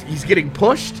 he's getting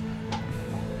pushed,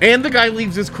 and the guy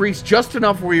leaves his crease just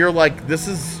enough where you're like, this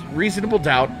is reasonable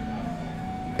doubt.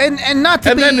 And not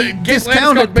to And then be Gabe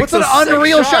discounted, Landeskog makes puts an a sick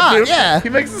unreal shot. dude. Yeah. He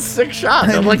makes a sick shot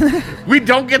that like we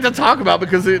don't get to talk about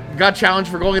because it got challenged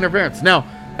for goalie interference. Now,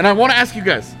 and I want to ask you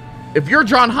guys, if you're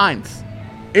John Hines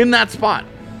in that spot,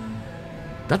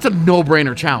 that's a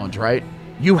no-brainer challenge, right?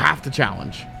 You have to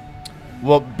challenge.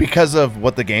 Well, because of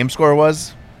what the game score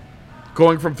was,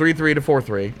 Going from 3-3 to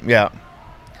 4-3. yeah.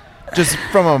 Just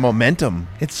from a momentum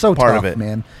It's so part tough, of it.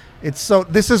 man. It's so.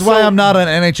 This is why So- I'm not an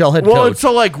NHL head Well, coach. it's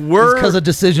so like because of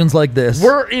decisions like this.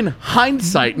 we're in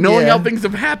hindsight, knowing Yeah. how things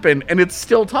have happened, and it's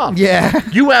still tough. Yeah.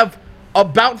 You have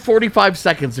about 45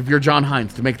 seconds if you're John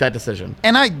Hines to make that decision.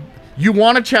 And You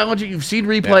want to challenge it. You've seen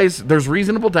replays. There's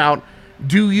reasonable doubt.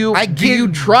 Do you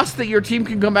trust that your team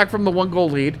can come back from the 1-goal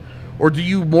lead, or do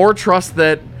you more trust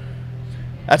that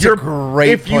That's a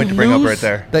great point to bring up right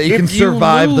there. that you if can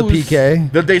survive the lose,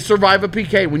 PK. That they survive a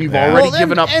PK when you've Yeah. already Well,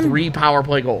 given up and 3 power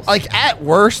play goals. Like at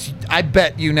worst, I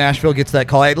bet you Nashville gets that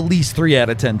call at least 3 out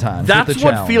of 10 times. with That's the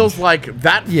what challenge. feels like.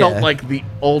 That Yeah. felt like the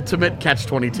ultimate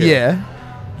catch-22. Yeah.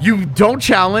 You don't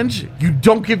challenge, you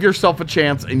don't give yourself a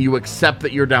chance, and you accept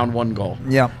that you're down 1 goal.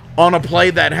 Yeah. On a play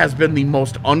that has been the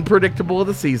most unpredictable of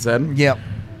the season. Yep.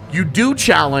 You do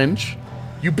challenge,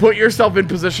 You put yourself in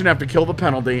position to have to kill the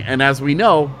penalty, and as we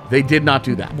know, they did not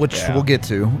do that. Which we'll get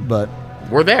to, but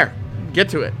We're there. Get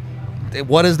to it.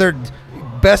 what is their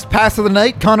best pass of the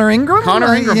night? Connor Ingram?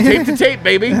 Connor Ingram, tape to tape,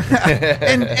 baby.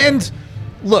 and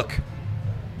look,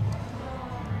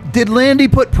 did Landy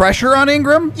put pressure on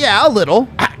Ingram? Yeah, a little.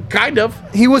 Kind of.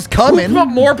 He was Who coming. put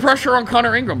more pressure on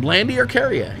Connor Ingram, Landy or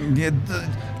Carrier?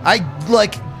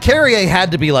 Carrier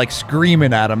had to be like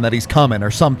screaming at him that he's coming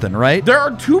or something, right? There are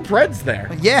 2 Preds there.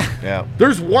 Yeah.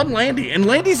 There's one Landy, and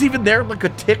Landy's even there like a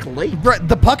tick late.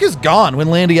 The puck is gone when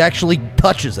Landy actually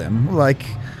touches him.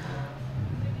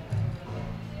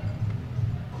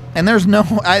 And there's no...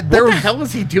 What the hell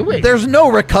is he doing? There's no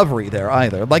recovery there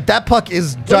either. That puck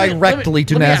is directly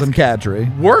to let me Nazem ask,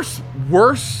 Kadri.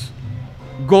 Worse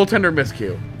goaltender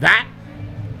miscue. That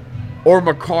or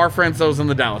Makar Francouz in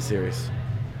the Dallas series.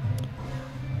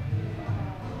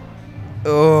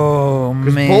 Oh,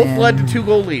 Because man. both led to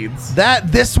 2-goal leads.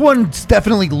 This one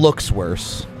definitely looks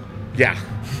worse. Yeah.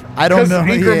 I don't know.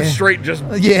 Because Ingram yeah. straight just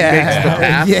makes the Yeah.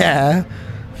 pass. Yeah.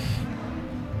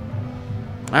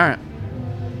 All right.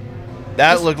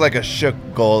 That looked like a shook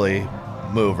goalie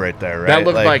move right there, right? That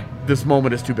looked like this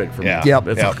moment is too big for me. Yeah. Yep.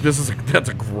 That's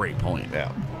a great point.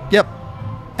 Yeah. Yep.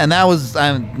 And that was...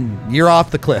 you're off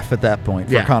the cliff at that point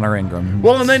for Yeah. Connor Ingram.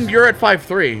 Well, and then you're at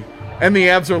 5-3, and the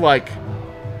Avs are like,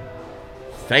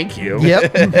 thank you.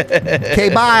 Yep. Okay,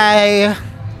 bye.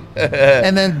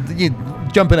 And then you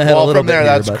jumping ahead a Well, little from bit there,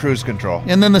 here, that's but- cruise control.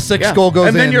 And then the 6th Yeah. goal goes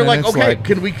in. And then you're like, it's okay,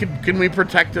 can we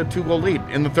protect a 2-goal lead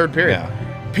in the third period?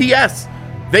 Yeah. P.S.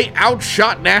 They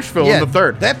outshot Nashville in the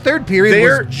third. That third period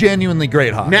They're- was genuinely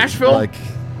great hockey. Nashville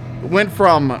went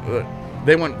from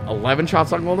they went 11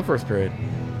 shots on goal in the first period,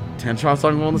 10 shots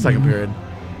on goal in the second period,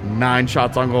 9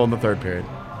 shots on goal in the third period.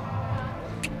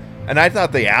 And I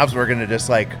thought the Avs were going to just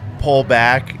pull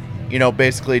back,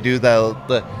 basically do the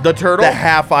turtle? the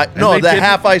half ice,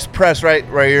 half ice press, right?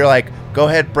 Where you're like, go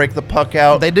ahead, break the puck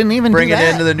out. They didn't even bring do it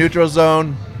that. into the neutral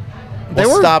zone. They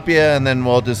We'll were- stop you, and then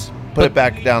we'll just put it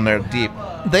back down there deep.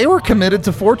 They were committed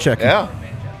to forechecking. Yeah.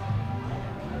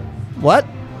 What?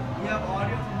 We have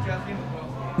audio from Jesse in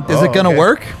the post. Is it going to okay.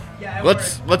 work? Yeah, it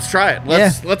Let's works. try it.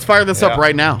 Let's fire this up Yeah.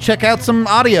 right now. Check out some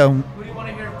audio. Who do you want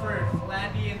to hear first?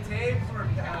 Landy and Taves or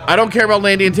I don't care about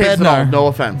Landy and Taves at all. Bednar. No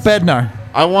offense. Bednar.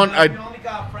 I We only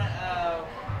got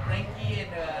Frankie and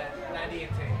Landy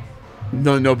and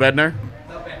Taves. no Bednar.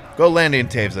 No Ben. Go Landy and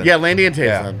Taves then. Yeah, Landy and Taves.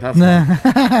 Yeah. Then. That's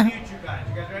fine. You two guys.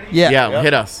 You guys ready? Yeah. Yeah, Yep.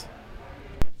 hit us.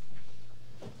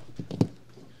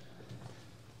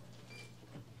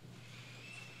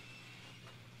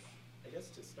 I guess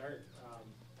to start,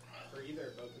 for either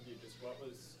or both of you, just what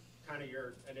was kind of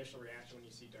your initial reaction when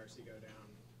you see Darcy go down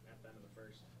at the end of the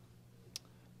first?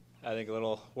 I think a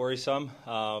little worrisome.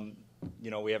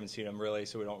 We haven't seen him really,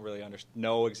 so we don't really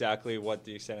know exactly what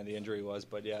the extent of the injury was.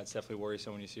 But yeah, it's definitely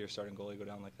worrisome when you see your starting goalie go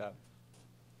down like that.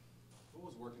 What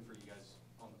was working for you guys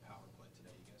on the power play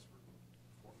today? You guys were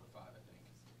 4 for 5, I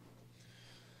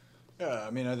think. Yeah,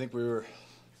 I mean, I think we were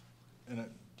in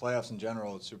playoffs in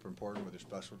general. It's super important with your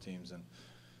special teams, and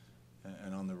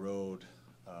on the road,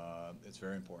 it's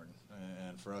very important.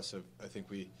 And for us, I think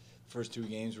first 2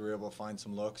 games we were able to find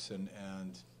some looks and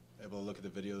able to look at the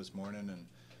video this morning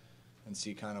and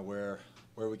see kind of where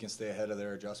we can stay ahead of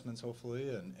their adjustments, hopefully.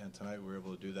 And tonight we were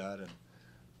able to do that, and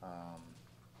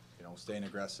staying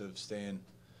aggressive, staying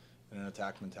in an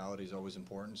attack mentality is always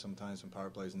important. Sometimes when power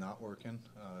play is not working,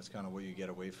 it's kind of what you get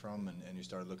away from, and you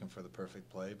start looking for the perfect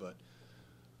play. But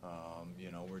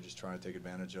we're just trying to take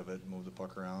advantage of it, move the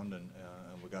puck around, and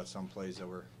we got some plays that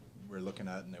we're looking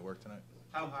at, and they work tonight.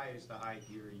 How high is the high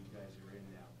gear you guys are in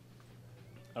now?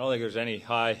 I don't think there's any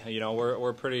high. We're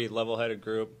a pretty level-headed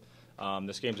group.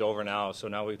 This game's over now, so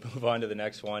now we move on to the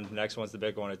next one. The next one's the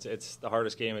big one. It's the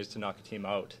hardest game is to knock a team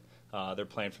out. They're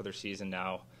playing for their season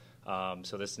now,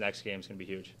 so this next game is going to be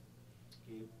huge.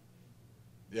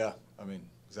 Yeah, I mean,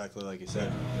 exactly like you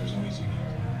said, there's no easy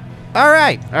games. All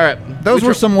right. Those We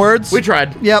were tr- some words. We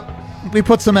tried. Yep. We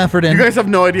put some effort in. You guys have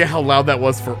no idea how loud that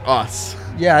was for us.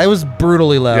 Yeah, it was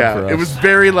brutally loud for us. It was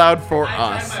very loud for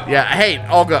us. Yeah, hey,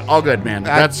 all good, man.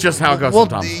 That's just how it goes Well,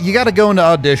 sometimes. you got to go into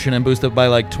audition and boost it by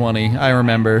like 20. I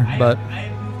remember, but I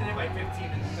boosted it by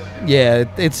 15 and still yeah,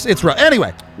 it's rough.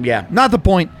 Anyway, Yeah. not the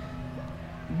point.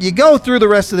 You go through the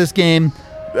rest of this game.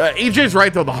 EJ's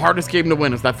right, though. The hardest game to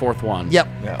win is that 4th one. Yep.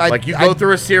 Yeah. You go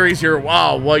through a series, you're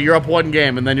up 1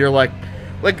 game, and then you're like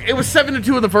it was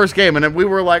 7-2 in the first game, and then we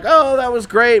were like, oh, that was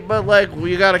great, but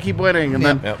you got to keep winning. And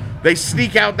then Yep. they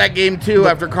sneak out that game 2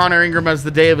 after Connor Ingram has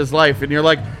the day of his life, and you're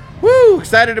like, woo,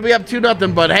 excited to be up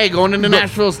 2-0, but hey, going into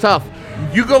Nashville is tough.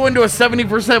 You go into a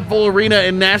 70% full arena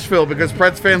in Nashville because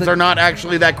Preds fans are not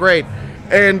actually that great,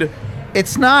 And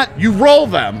It's not. you roll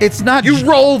them. It's not. You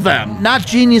roll them. Not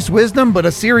genius wisdom, but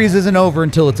a series isn't over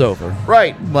until it's over.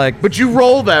 Right. Like, But you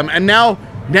roll them, and now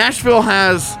Nashville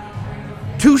has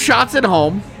 2 shots at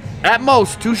home, at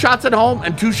most 2 shots at home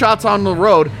and 2 shots on the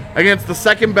road against the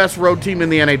second best road team in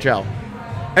the NHL.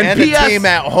 And a team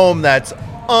at home that's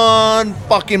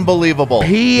unfucking believable.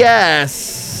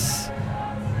 P.S.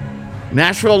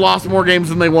 Nashville lost more games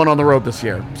than they won on the road this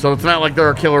year, so it's not like they're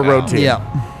a killer road team.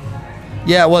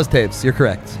 Yeah, it was Taves. You're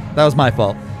correct. That was my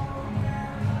fault.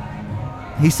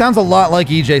 He sounds a lot like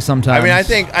EJ sometimes. I mean, I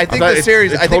think the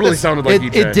series. It totally sounded like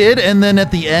EJ. It did, and then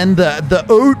at the end, the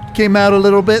oat came out a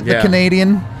little bit. The Yeah.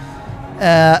 Canadian,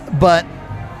 but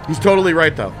He's totally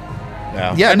right, though.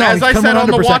 yeah, And no, as he's I said on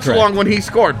the 100% watch correct. along when he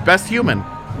scored, best human.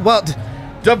 Well,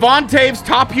 Devon Taves,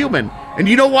 top human. And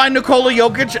you know why Nikola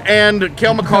Jokic and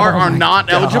Cale Makar are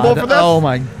not eligible for this? Oh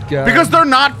my god! Because they're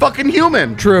not fucking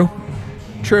human. True.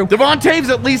 Devon Taves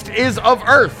at least is of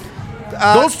Earth.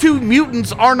 Those 2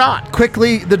 mutants are not.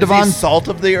 Quickly, the Is Devon he salt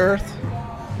of the earth?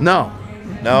 No.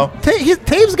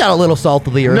 Taves got a little salt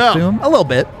of the earth No. to him, a little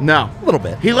bit. No. A little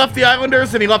bit. He left the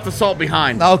Islanders and he left the salt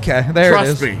behind. Okay, there it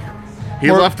is. Trust me.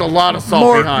 He left a lot of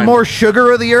salt behind. More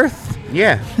sugar of the earth.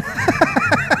 Yeah.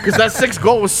 Because that 6th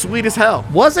goal was sweet as hell.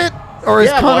 Was it? Or is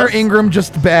Yeah, it Connor was. Ingram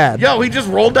just bad? Yo, he just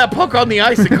rolled that puck on the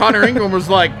ice and Connor Ingram was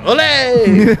like, ole!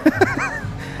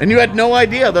 And you had no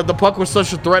idea that the puck was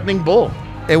such a threatening bull.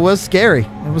 It was scary.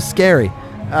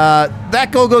 That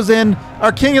goal goes in.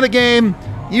 Our king of the game,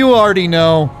 you already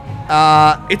know.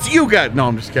 It's you guys. No,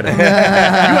 I'm just kidding. You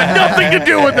had nothing to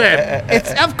do with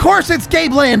it. Of course it's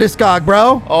Gabe Landeskog,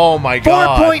 bro. Oh my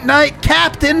god. 4-point night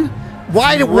captain.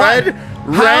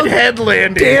 Redhead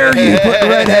landing. Dare you put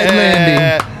redhead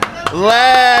landing?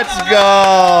 Let's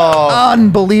go.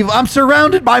 Unbelievable. I'm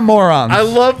surrounded by morons. I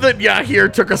love that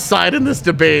Yahir took a side in this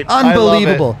debate.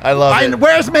 Unbelievable. I love it.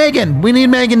 Where's Megan? We need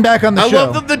Megan back on the show. I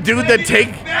love that the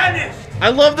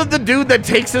dude that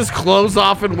takes his clothes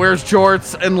off and wears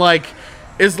shorts and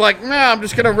is like, nah, I'm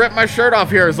just gonna rip my shirt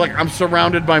off here. Is like, I'm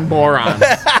surrounded by morons.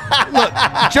 Look,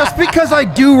 just because I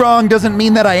do wrong doesn't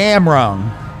mean that I am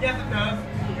wrong. Yes, it does.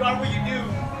 You are what you do.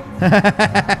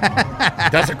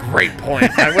 That's a great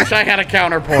point. I wish I had a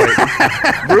counterpoint.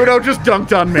 Rudo just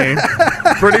dunked on me.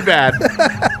 Pretty bad.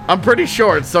 I'm pretty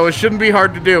short, so it shouldn't be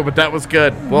hard to do, but that was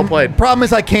good. Well played. Problem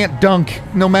is I can't dunk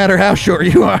no matter how short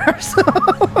you are. So.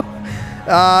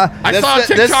 I saw a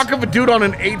TikTok of a dude on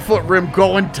an 8-foot rim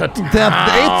going to town. The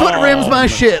 8-foot rim's my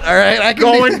shit, all right? I can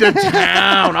Going to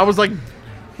town. I was like,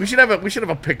 we should have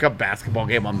a pickup basketball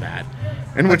game on that,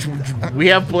 in which we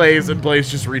have Blais and Blais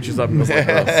just reaches up and goes like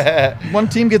this. One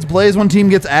team gets Blais, one team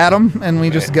gets Adam, and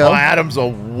we just go. Oh, Adam's a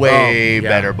way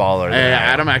better baller than that.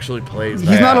 Adam actually plays.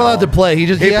 He's not allowed to play. He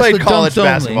He has played to college dunks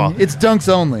basketball. only. It's dunks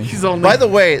only. He's only. By the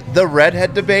way, the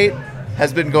redhead debate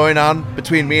has been going on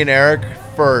between me and Eric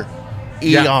for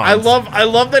eons. Yeah, I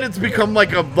love that it's become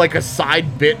like a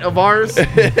side bit of ours,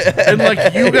 and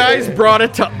like you guys brought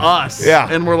it to us,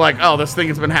 and we're like, oh, this thing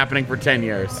has been happening for 10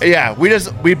 years. Yeah,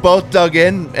 we both dug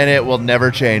in, and it will never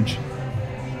change.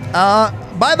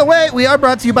 By the way, we are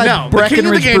brought to you by No, the king of the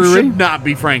Breckenridge game Brewery. should not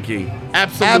be Frankie.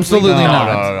 Absolutely not.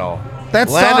 No. That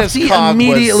Landeskog softy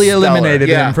immediately was stellar. eliminated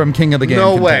him from King of the Game.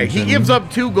 No way. contention. He gives up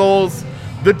 2 goals.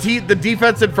 The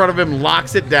defense in front of him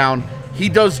locks it down. He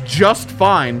does just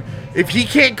fine. If he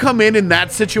can't come in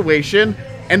that situation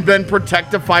and then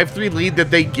protect a 5-3 lead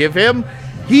that they give him,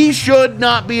 he should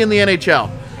not be in the NHL.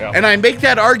 Yeah. And I make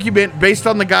that argument based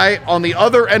on the guy on the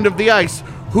other end of the ice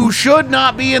who should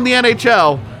not be in the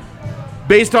NHL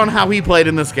based on how he played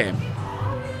in this game.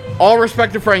 All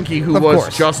respect to Frankie, who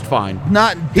was just fine.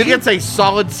 He gets a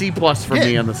solid C+ for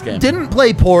me in this game. Didn't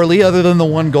play poorly other than the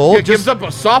 1 goal. It gives up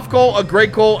a soft goal, a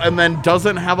great goal, and then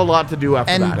doesn't have a lot to do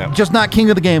after that. And just not King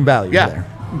of the Game value there.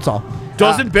 That's all.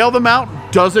 Doesn't bail them out,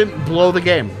 doesn't blow the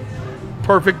game.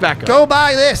 Perfect backup. Go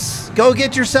buy this. Go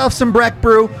get yourself some Breck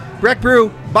Brew. Breck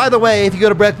Brew, by the way, if you go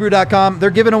to breckbrew.com, they're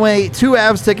giving away 2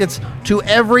 Avs tickets to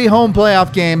every home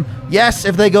playoff game. Yes,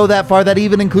 if they go that far, that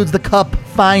even includes the Cup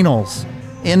Finals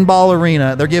in Ball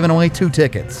Arena. They're giving away 2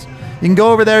 tickets. You can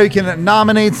go over there. You can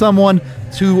nominate someone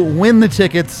to win the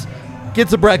tickets. Get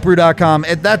to breckbrew.com.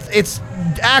 It's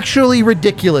actually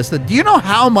ridiculous. Do you know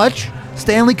how much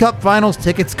Stanley Cup Finals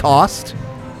tickets cost?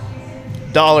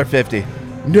 $1.50.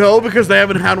 No, because they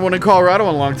haven't had one in Colorado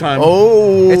in a long time.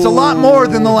 Oh. It's a lot more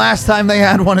than the last time they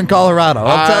had one in Colorado.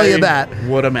 I'll tell you that.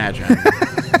 Would imagine.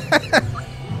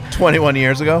 21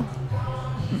 years ago?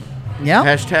 Yeah.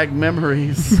 Hashtag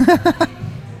memories.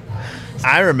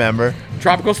 I remember.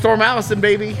 Tropical Storm Allison,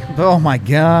 baby. Oh, my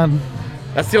God.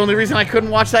 That's the only reason I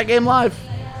couldn't watch that game live.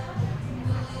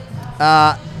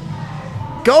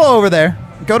 go over there.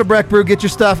 Go to Breck Brew, get your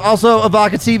stuff. Also,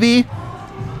 Avaca TV,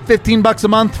 $15 a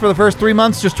month for the first 3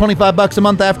 months, just $25 a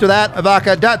month after that.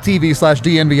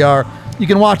 Avaca.tv/DNVR. You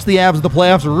can watch the Avs of the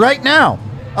playoffs right now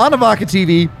on Avaca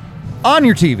TV, on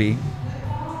your TV.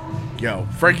 Yo,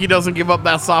 Frankie doesn't give up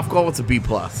that soft goal. It's a B+.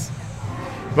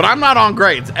 But I'm not on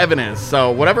grades. Evan is.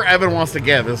 So whatever Evan wants to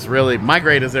give is really, my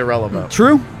grade is irrelevant.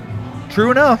 True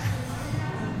enough.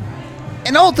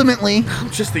 And ultimately, I'm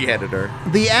just the editor.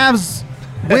 The Avs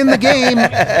win the game,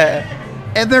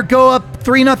 and they go up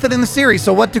 3-0 in the series.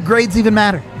 So what do grades even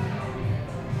matter?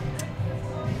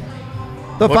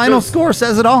 The final score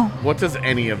says it all. What does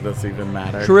any of this even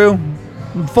matter? True.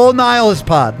 Full nihilist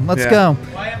pod. Let's go.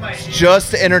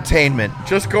 Just entertainment.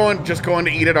 Just going to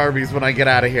eat at Arby's when I get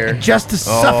out of here. Just to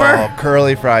suffer.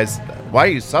 Curly fries. Why are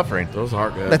you suffering? Those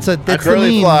are good. That's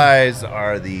curly fries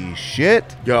are the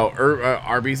shit. Yo,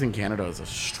 Arby's in Canada is a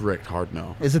strict hard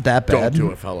no. Is it that bad? Don't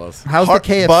do it, fellas. How's the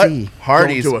KFC? But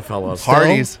Hardee's. Don't do it, fellas.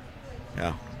 Hardee's.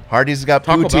 Yeah. Hardee's got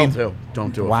Taco poutine. Bell too.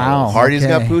 Don't do it, Wow. fellas. Hardee's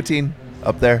Okay. got poutine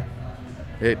up there.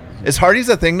 It Is Hardee's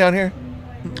a thing down here?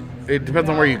 depends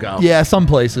on where you go. Yeah, some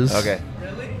places. Okay.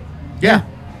 Yeah.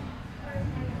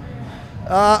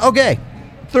 Okay.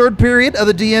 Third period of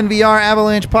the DNVR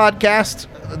Avalanche podcast.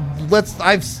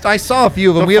 I saw a few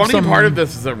of them. The We have funny some part of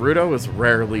this is that Rudo is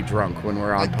rarely drunk when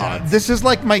we're on pods. This is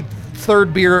like my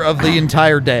third beer of the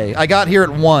entire day. I got here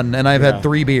at 1 and I've had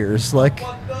 3 beers. Like,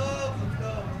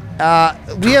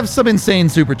 we have some insane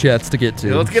super chats to get to.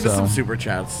 Yeah, let's get to some super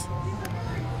chats.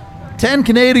 10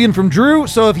 Canadian from Drew.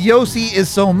 So if Yossi is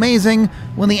so amazing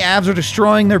when the Avs are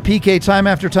destroying their PK time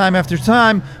after time after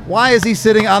time, why is he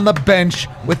sitting on the bench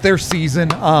with their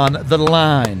season on the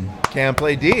line? Can't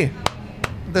play D.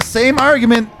 The same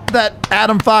argument that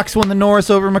Adam Fox won the Norris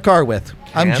over Makar with.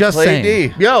 I'm Can't just play saying.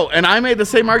 D. Yo, and I made the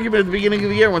same argument at the beginning of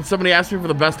the year when somebody asked me for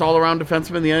the best all-around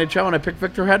defenseman in the NHL, and I picked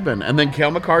Victor Hedman. And then Cale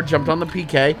Makar jumped on the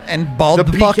PK. And balled the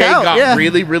PK fuck out. got Yeah.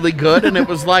 really, really good, and it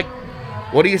was like,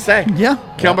 what do you say? Yeah.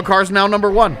 Cale Makar's now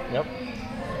number 1. Yep.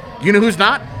 You know who's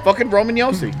not? Fucking Roman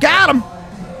Yossi. Got him.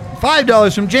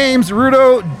 $5 from James.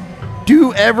 Rudo,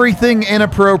 do everything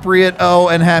inappropriate. Oh,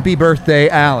 and happy birthday,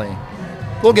 Allie.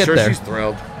 We'll get I'm sure there. she's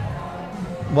thrilled.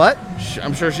 What?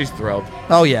 I'm sure she's thrilled.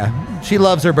 Oh, yeah. She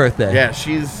loves her birthday. Yeah,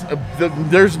 she's...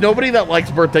 there's nobody that likes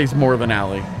birthdays more than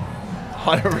Allie.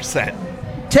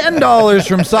 100%. $10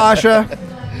 from Sasha.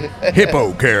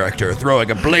 Hippo character throwing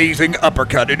a blazing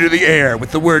uppercut into the air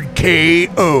with the word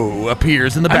KO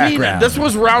appears in the I mean, background. this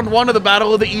was round 1 of the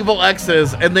Battle of the Evil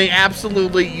X's, and they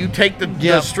absolutely... You take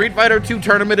the Street Fighter 2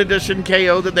 Tournament Edition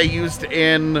KO that they used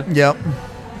in... Yep.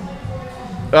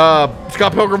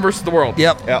 Scott Pilgrim vs. the World.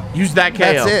 Yep. Use that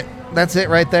KO. That's it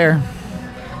right there.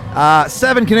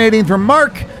 7 Canadian from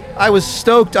Mark. I was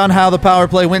stoked on how the power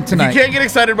play went tonight. You can't get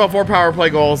excited about 4 power play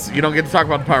goals. You don't get to talk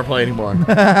about the power play anymore.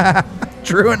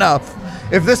 True enough.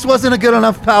 If this wasn't a good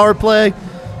enough power play...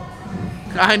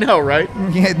 I know, right?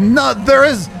 Yeah, no, there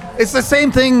is... It's the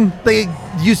same thing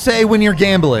you say when you're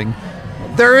gambling.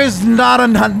 There's not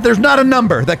a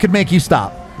number that could make you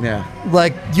stop. Yeah.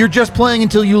 Like, you're just playing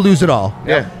until you lose it all.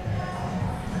 Yeah.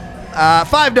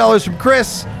 $5 from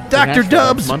Chris. Dr. Nashville,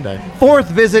 Dubs, Monday. 4th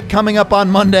visit coming up on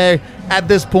Monday. At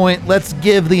this point, let's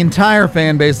give the entire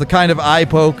fan base the kind of eye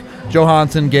poke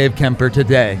Johansson gave Kuemper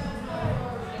today.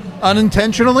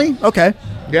 Unintentionally? Okay.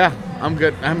 Yeah, I'm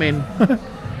good. I mean,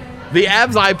 the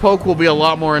Avs eye poke will be a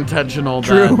lot more intentional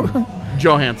than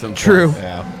Johansson's. True.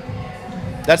 Yeah.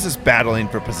 That's just battling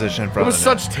for position in front It was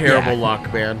of such terrible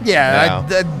luck, man. Yeah.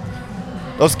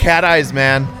 those cat eyes,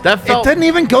 man. That felt... It didn't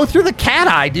even go through the cat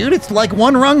eye, dude. It's like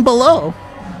one rung below.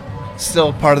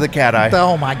 Still part of the cat eye.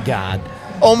 Oh, my God.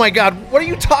 Oh, my God. What are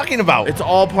you talking about? It's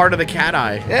all part of the cat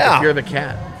eye. Yeah. If you're the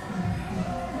cat.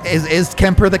 Is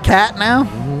Kuemper the cat now?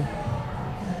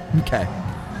 Okay.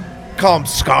 Call him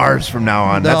Scars from now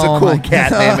on. That's Oh a cool my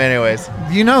cat God. name anyways.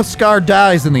 You know Scar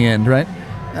dies in the end, right?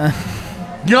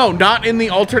 No, not in the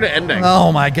alternate ending.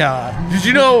 Oh, my God. Did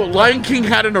you know Lion King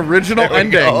had an original There we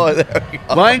ending? go, there we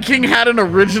go. Lion King had an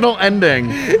original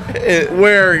ending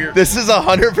where... This is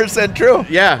 100% true.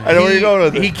 Yeah. I know where you're going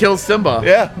with it. He kills Simba.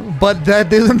 Yeah. But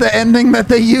that isn't the ending that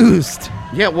they used.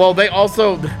 Yeah, well, they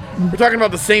also... We're talking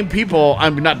about the same people. I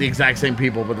mean, not the exact same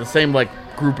people, but the same, like,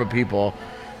 group of people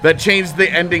that changed the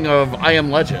ending of I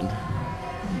Am Legend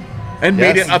and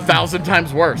made it 1,000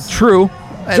 times worse. True.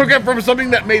 Took it from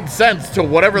something that made sense to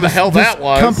whatever the hell that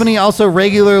was. This company also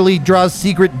regularly draws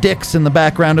secret dicks in the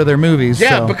background of their movies.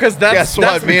 Yeah, so. because that's... Guess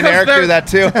that's what? Me and because Eric do that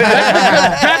too.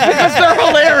 That's because they're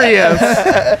hilarious.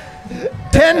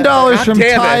 $10 from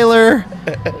damn it. Tyler.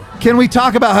 Can we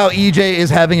talk about how EJ is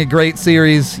having a great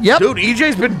series? Yep. Dude,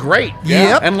 EJ's been great.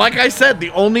 Yep. And like I said,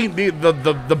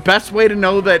 the best way to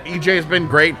know that EJ has been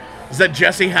great is that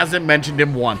Jesse hasn't mentioned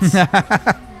him once.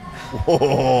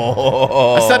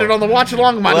 Oh. I said it on the watch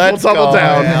along. Might as well double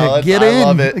down. Yeah, Get I in.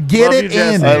 love it. Get Love it you,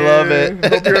 Jesse. in. I love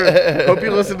it. Hope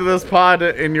you listen to this pod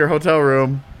in your hotel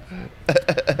room.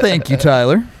 Thank you,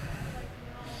 Tyler.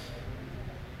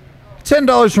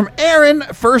 $10 from Aaron.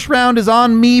 First round is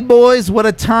on me, boys. What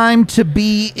a time to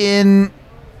be in.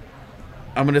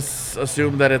 I'm going to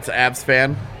assume that it's Avs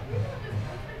fan.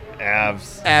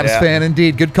 Avs fan,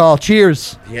 indeed. Good call.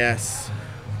 Cheers. Yes.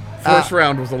 First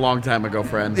round was a long time ago,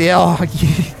 friends. Yeah,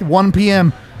 1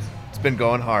 p.m. It's been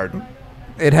going hard.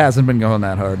 It hasn't been going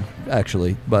that hard,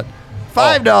 actually. But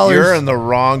 $5. You're in the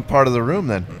wrong part of the room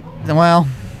then. Well,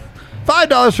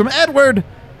 $5 from Edward.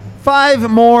 5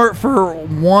 more for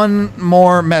 1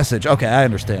 more message. Okay, I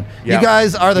understand. Yeah. You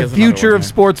guys are the Here's another future one of here.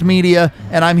 sports media,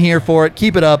 and I'm here for it.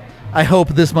 Keep it up. I hope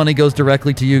this money goes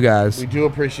directly to you guys. We do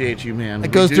appreciate you, man.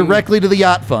 It goes directly to the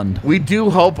yacht fund. We do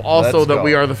hope also Let's that go.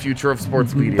 we are the future of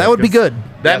sports media. That would be 'cause good.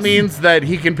 That means that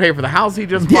he can pay for the house he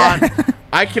just bought.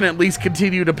 I can at least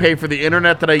continue to pay for the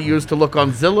internet that I use to look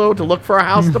on Zillow to look for a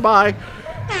house to buy.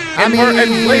 And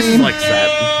and places like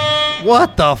that.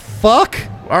 What the fuck?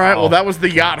 All right, well, that was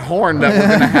the yacht horn that we're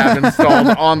going to have installed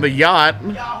on the yacht.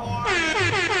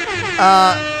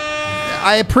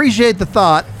 I appreciate the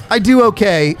thought. I do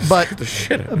okay, but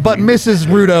Mrs.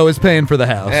 Rudo is paying for the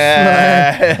house.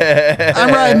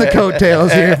 I'm riding the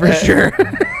coattails here for sure.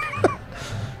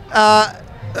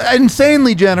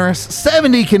 Insanely generous.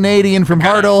 70 Canadian from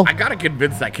Hartle. I got to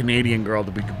convince that Canadian girl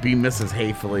to be Mrs.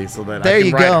 Hayfully so that There I can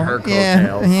you ride go. her Yeah,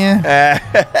 coattails. yeah.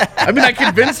 I mean, I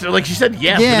convinced her. Like, she said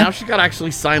yes, Yeah. but now she got to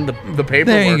actually sign the paperwork,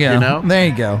 There you go. know? There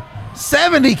you go.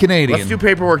 70 Canadian. Let's do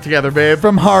paperwork together, babe.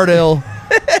 From Hartle.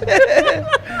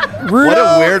 Rudo, What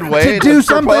a weird way to to do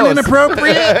something propose.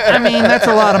 inappropriate. I mean, that's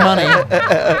a lot of money.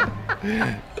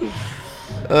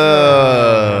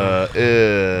 Ugh.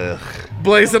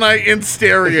 Blais and I in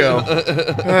stereo.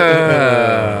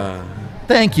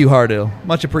 Thank you, Hardo.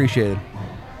 Much appreciated.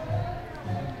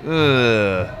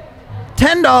 Ugh.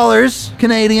 $10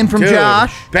 Canadian from Dude,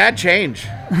 Josh. Bad change.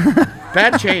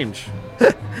 Bad change.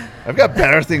 I've got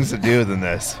better things to do than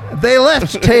this. They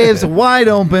left Taves wide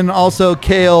open. Also,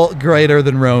 Cale greater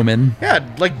than Roman. Yeah,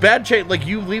 like bad change. Like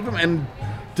you leave him, and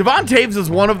Devon Taves is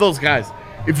one of those guys.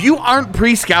 If you aren't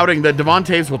pre-scouting that Devon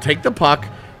Taves will take the puck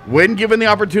when given the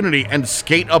opportunity and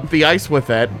skate up the ice with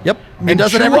it. Yep, he and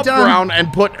does it chew every up time. ground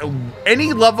and put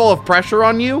any level of pressure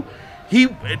on you.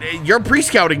 Your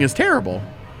pre-scouting is terrible.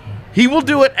 He will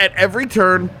do it at every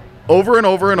turn, over and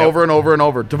over and over and over and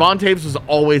over. Devon Taves was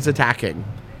always attacking.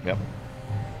 Yep.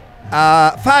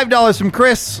 $5 from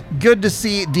Chris. Good to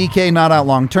see DK not out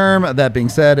long term. That being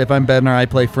said, if I'm Bednar, I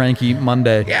play Frankie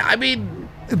Monday. Yeah, I mean,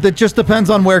 that just depends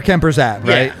on where Kemper's at,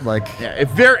 right? Yeah,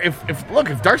 if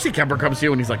Darcy Kuemper comes to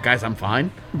you and he's like, guys, I'm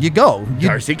fine. You go.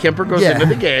 Darcy Kuemper goes into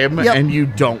the game, and you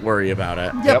don't worry about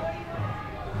it. Yep.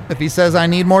 If he says I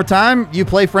need more time, you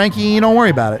play Frankie. You don't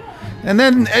worry about it. And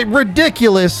then a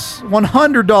ridiculous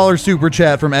 $100 super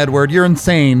chat from Edward. You're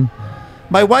insane.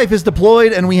 My wife is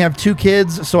deployed and we have 2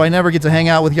 kids, so I never get to hang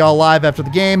out with y'all live after the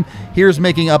game. Here's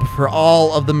making up for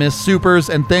all of the missed supers,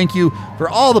 and thank you for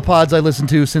all the pods I listen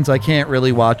to since I can't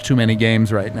really watch too many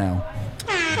games right now.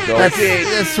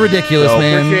 That's ridiculous,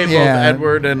 man. Appreciate both Yeah.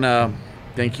 Edward and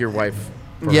thank your wife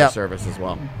for her service as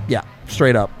well. Yeah,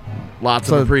 straight up. Lots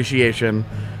of appreciation.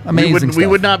 Amazing We stuff.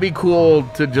 would not be cool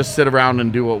to just sit around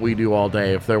and do what we do all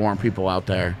day if there weren't people out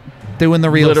there doing the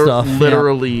real stuff.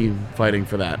 Literally fighting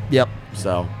for that. Yep.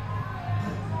 So,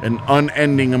 an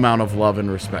unending amount of love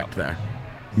and respect there.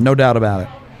 No doubt about it.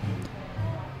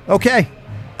 Okay.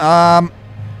 Avs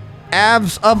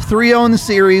up 3-0 in the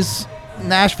series.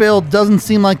 Nashville doesn't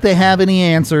seem like they have any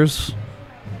answers.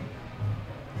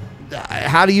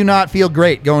 How do you not feel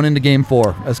great going into Game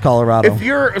 4 as Colorado? If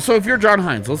you're John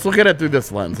Hines, let's look at it through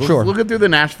this lens. Let's Sure. look at it through the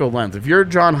Nashville lens. If you're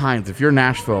John Hines, if you're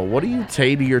Nashville, what do you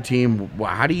say to your team?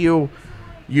 How do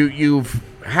you've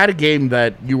had a game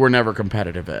that you were never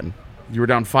competitive in. You were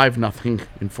down 5-0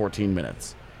 in 14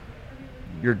 minutes.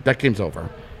 That game's over.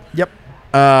 Yep.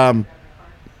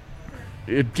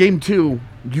 Game 2,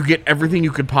 you get everything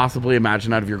you could possibly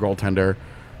imagine out of your goaltender,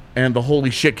 and the holy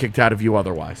shit kicked out of you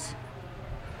otherwise.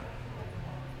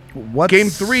 Game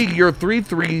 3, you're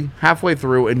 3-3 halfway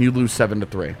through, and you lose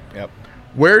 7-3. Yep.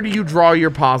 Where do you draw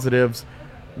your positives?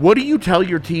 What do you tell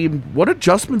your team? What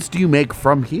adjustments do you make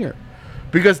from here?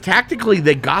 Because tactically,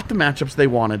 they got the matchups they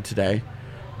wanted today.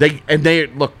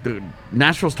 Look,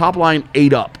 Nashville's top line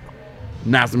ate up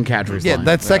Nazem Kadri's line.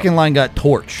 that second line got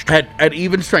torched. At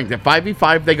even strength. At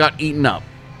 5v5, they got eaten up.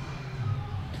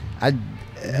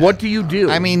 What do you do?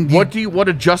 I mean, what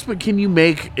adjustment can you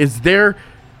make? Is there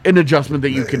an adjustment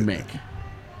that you can make?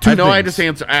 I know things.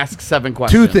 I just ask 7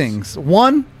 questions. 2 things.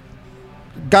 One,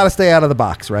 got to stay out of the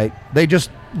box, right? They just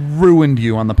ruined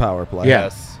you on the power play.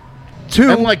 Yes. 2,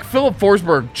 and like Philip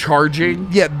Forsberg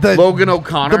charging Logan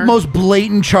O'Connor. The most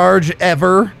blatant charge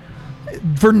ever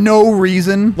for no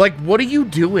reason. Like, what are you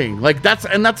doing? Like, that's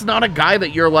not a guy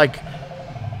that you're like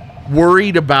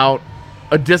worried about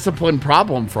a discipline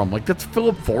problem from. Like, that's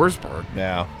Philip Forsberg.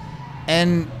 Yeah.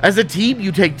 And as a team,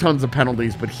 you take tons of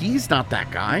penalties, but he's not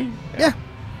that guy. Yeah.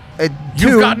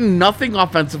 You've gotten nothing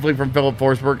offensively from Philip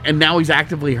Forsberg, and now he's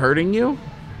actively hurting you?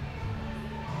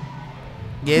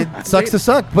 It sucks to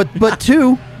suck. But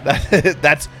 2...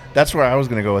 That's where I was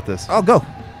going to go with this. I'll go.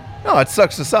 No, it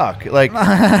sucks to suck. Like,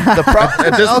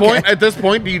 at this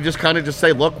point, do you just kind of just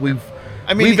say, look, we've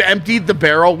emptied the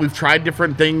barrel. We've tried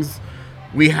different things.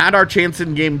 We had our chance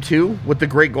in game 2 with the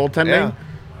great goaltending. Yeah.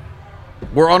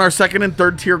 We're on our second and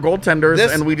third tier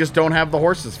goaltenders, and we just don't have the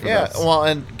horses for this. Yeah, well,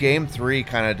 and game 3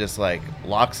 kind of just like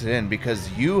locks it in because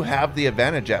you have the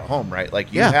advantage at home, right?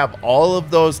 Like you have all of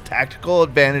those tactical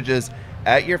advantages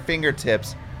at your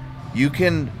fingertips. You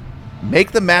can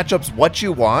make the matchups what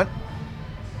you want,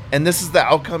 and this is the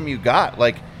outcome you got.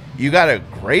 Like, you got a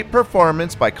great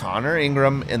performance by Connor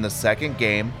Ingram in the second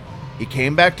game. He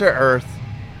came back to earth,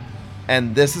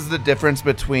 and this is the difference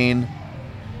between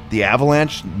the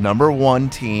Avalanche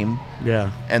 #1 team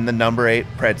and the #8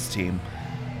 Preds team.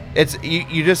 It's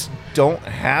you just don't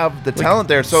have the talent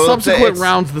there. So subsequent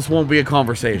rounds, this won't be a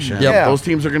conversation. Yep. Those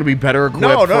teams are going to be better equipped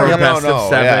for a best of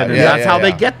 7, and that's how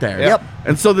they get there. Yep.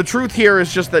 And so the truth here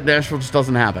is just that Nashville just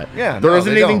doesn't have it. Yeah, there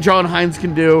isn't anything don't. John Hines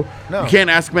can do. No. You can't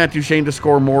ask Matt Duchene to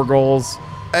score more goals.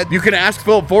 You can ask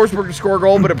Philip Forsberg to score a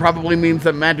goal, but it probably means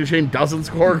that Matt Duchene doesn't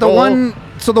score a goal.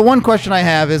 So the one question I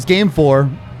have is game 4.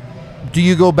 Do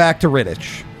you go back to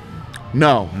Rittich?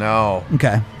 No.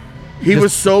 Okay. He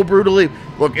was so brutally...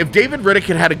 Look, if David Riddick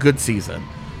had a good season,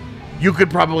 you could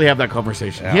probably have that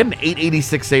conversation. Yeah. He had an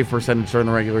 .886 save percentage during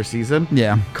the regular season.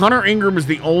 Yeah. Connor Ingram is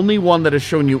the only one that has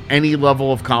shown you any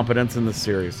level of competence in this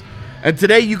series. And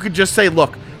today you could just say,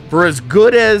 look, for as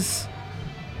good as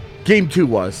Game 2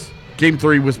 was, Game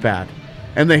 3 was bad.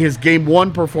 And then his Game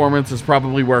 1 performance is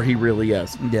probably where he really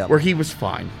is. Yeah. Where he was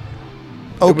fine.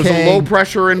 Okay. It was a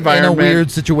low-pressure environment. In a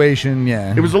weird situation,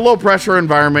 yeah. It was a low-pressure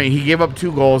environment. He gave up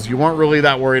 2 goals. You weren't really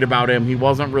that worried about him. He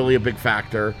wasn't really a big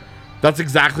factor. That's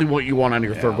exactly what you want on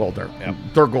your third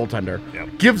goaltender.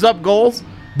 Yep. Gives up goals,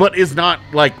 but is not,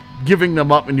 like, giving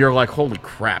them up, and you're like, holy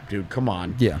crap, dude, come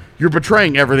on. Yeah. You're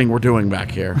betraying everything we're doing back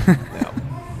here.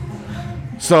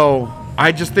 So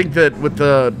I just think that with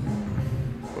the...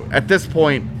 At this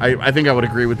point, I think I would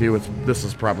agree with you. This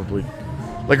is probably...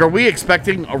 Like, are we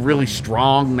expecting a really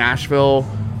strong Nashville,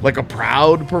 like a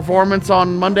proud performance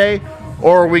on Monday?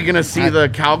 Or are we going to see the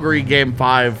Calgary Game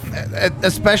 5?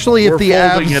 Especially if the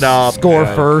Avs score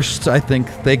first, I think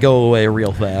they go away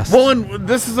real fast. Well, and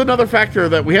this is another factor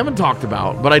that we haven't talked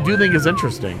about, but I do think is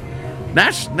interesting.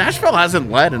 Nashville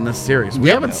hasn't led in this series. We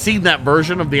haven't seen that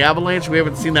version of the Avalanche. We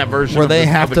haven't seen that version where they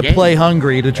have to play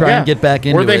hungry to try and get back into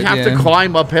it. Where they have to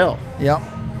climb uphill. Yep.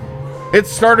 It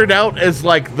started out as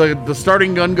like the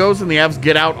starting gun goes and the Avs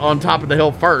get out on top of the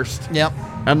hill first. Yep.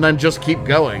 And then just keep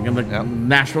going, and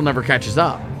Nashville never catches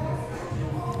up.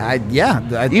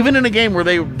 Even in a game where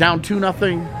they down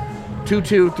 2-0,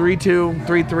 2-2, 3-2,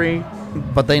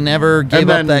 3-3. But they never gave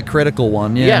up that critical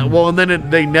one. Yeah, well, and then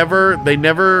they never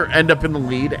end up in the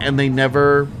lead, and they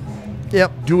never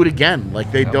do it again.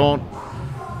 Like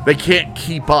they can't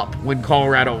keep up when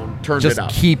Colorado turned it up.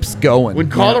 Just keeps going. When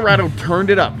Colorado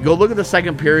turned it up, you go look at the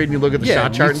second period and you look at the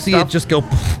shot chart and see stuff. It just go,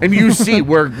 and you see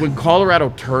where when Colorado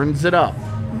turns it up,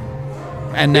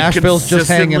 and Nashville's just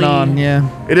hanging on.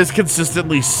 Yeah, it has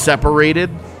consistently separated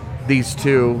these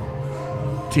two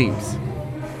teams.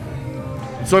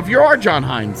 So if you are John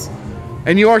Hines,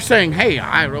 and you are saying, "Hey,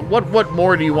 what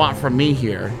more do you want from me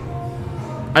here?"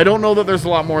 I don't know that there's a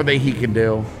lot more that he can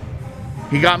do.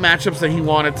 He got matchups that he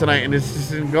wanted tonight, and it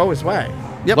just didn't go his way.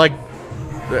 Yep. Like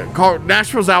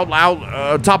Nashville's top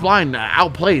line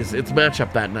outplays its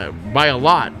matchup that night by a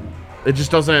lot. It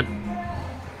just doesn't.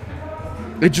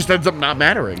 It just ends up not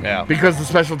mattering because the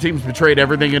special teams betrayed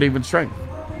everything at even strength.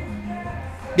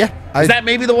 Yeah, is that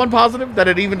maybe the one positive that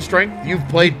at even strength you've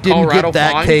played Colorado get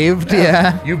that fine? caved?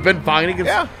 Yeah, you've been fine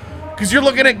against. Because you're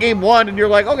looking at game 1 and you're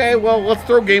like, okay, well, let's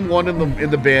throw game 1 in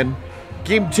the bin.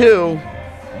 Game 2.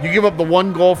 You give up the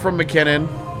 1 goal from McKinnon.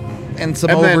 And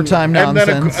some overtime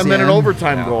nonsense. And then an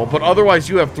overtime goal. But otherwise,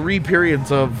 you have 3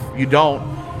 periods of you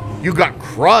got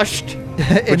crushed.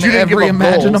 But in you didn't every give up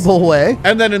imaginable goals. way.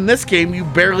 And then in this game, you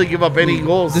barely give up any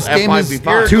goals. This at game is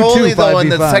 5v5. Your goalie, though, in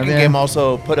the 5v5, second yeah. game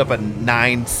also put up a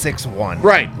 9-6-1.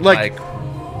 Right. Like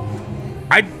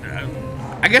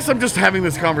I guess I'm just having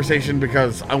this conversation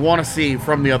because I want to see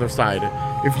from the other side.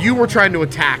 If you were trying to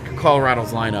attack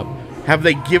Colorado's lineup, have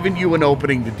they given you an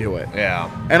opening to do it? Yeah.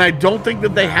 And I don't think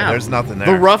that they have. There's nothing there.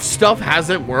 The rough stuff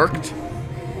hasn't worked.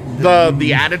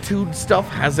 The attitude stuff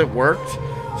hasn't worked.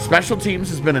 Special teams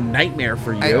has been a nightmare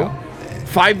for you.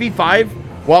 5v5,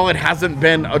 while it hasn't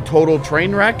been a total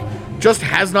train wreck, just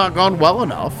has not gone well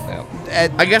enough.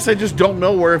 Yeah. I guess I just don't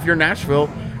know where if you're Nashville,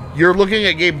 you're looking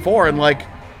at Game 4 and like,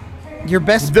 your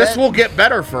best this bet, will get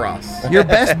better for us. Your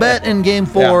best bet in Game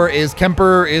 4 is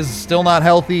Kuemper is still not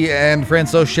healthy and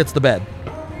Francois shits the bed.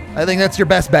 I think that's your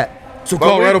best bet. So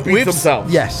Colorado beats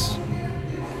themselves. Yes.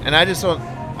 And I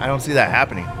don't see that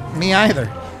happening. Me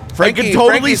either. I can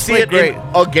totally see it great. in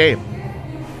a game.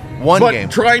 One But game.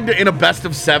 trying to, in a best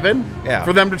of 7,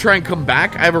 for them to try and come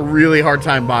back, I have a really hard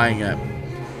time buying it.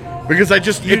 Because it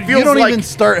feels like... You don't even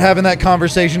start having that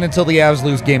conversation until the Avs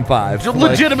lose Game 5.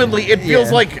 Legitimately, it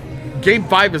feels like Game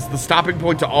 5 is the stopping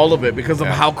point to all of it because of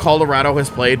how Colorado has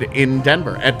played in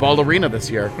Denver at Ball Arena this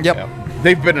year. Yep.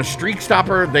 They've been a streak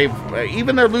stopper. They've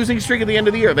even their losing streak at the end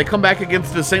of the year. They come back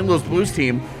against the St. Louis Blues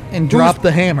team and drop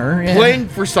the hammer, playing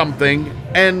for something,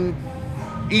 and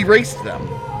erased them.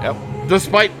 Yep.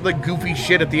 Despite the goofy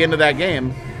shit at the end of that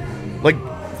game, like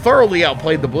thoroughly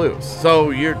outplayed the Blues.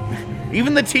 So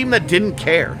even the team that didn't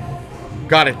care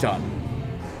got it done.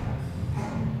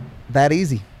 That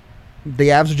easy. The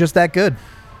Avs are just that good.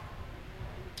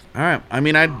 All right. I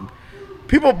mean,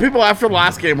 people after the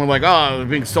last game were like, "Oh, they're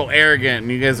being so arrogant,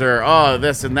 and you guys are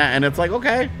this and that," and it's like,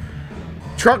 okay,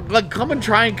 come and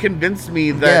try and convince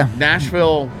me that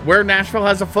Nashville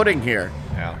has a footing here.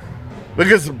 Yeah.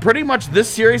 Because pretty much this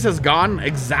series has gone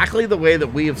exactly the way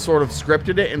that we have sort of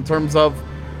scripted it in terms of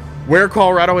where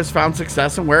Colorado has found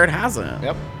success and where it hasn't.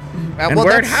 Yep. And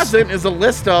where it hasn't is a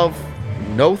list of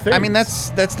no things. I mean, that's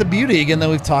the beauty, again, that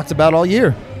we've talked about all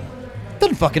year.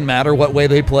 Doesn't fucking matter what way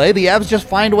they play. The Avs just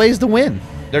find ways to win.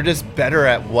 They're just better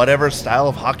at whatever style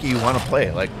of hockey you want to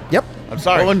play. Like, yep. I'm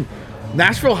sorry. Well, and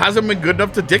Nashville hasn't been good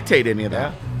enough to dictate any of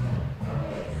that.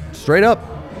 Straight up.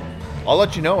 I'll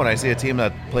let you know when I see a team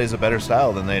that plays a better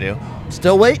style than they do.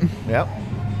 Still waiting. Yep.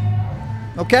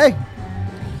 Okay.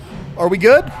 Are we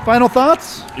good? Final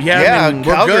thoughts? Yeah, I mean,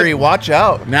 we're Calgary, good. watch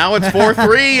out. Now it's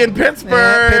 4-3 in Pittsburgh.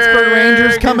 Yeah, Pittsburgh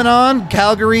Rangers coming on.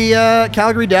 Calgary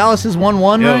Dallas is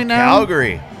 1-1 right now.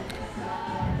 Calgary.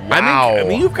 Wow. I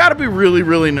mean, you've got to be really,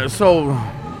 really so.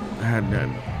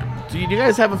 Do you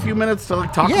guys have a few minutes to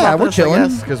talk about this? Yeah, we're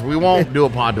chilling. Because we won't do a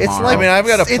pod tomorrow. I've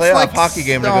got a playoff hockey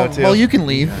game to go to. Well, you can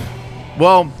leave.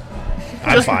 Well,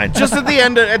 I'm fine. Just at the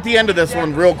end of this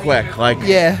one, real quick,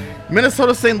 yeah.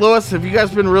 Minnesota St. Louis. Have you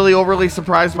guys been really overly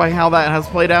surprised by how that has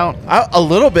played out? A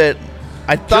little bit.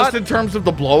 I thought just in terms of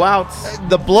the blowouts.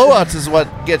 The blowouts is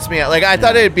what gets me. Like I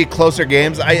thought it'd be closer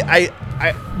games.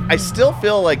 I still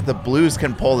feel like the Blues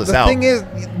can pull this out. The thing is,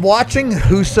 watching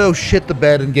Husso shit the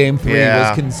bed in Game 3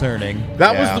 was concerning.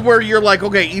 That was where you're like,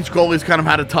 okay, each goalie's kind of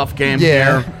had a tough game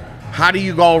here. How do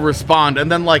you all respond? And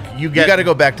then you got to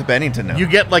go back to Bennington now. You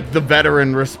get the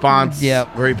veteran response,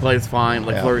 where he plays fine,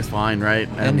 Fleury's fine, right?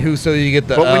 And Husso, you get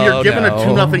the. But when you're given a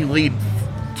 2-0 lead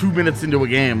 2 minutes into a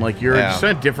game, you're just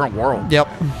in a different world. Yep.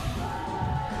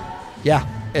 Yeah.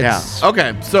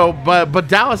 Okay. So, but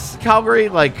Dallas, Calgary,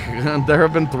 there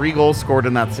have been 3 goals scored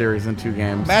in that series in 2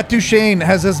 games. Matt Duchene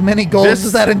has as many goals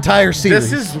as that entire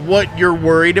series. This is what you're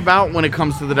worried about when it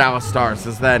comes to the Dallas Stars,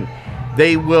 is that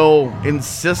they will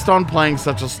insist on playing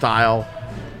such a style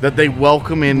that they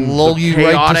welcome in lull the you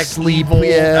chaotic, right to sleep, evil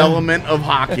element of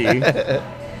hockey.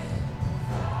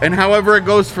 And however it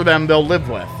goes for them, they'll live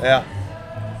with. Yeah.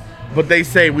 But they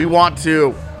say, we want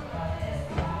to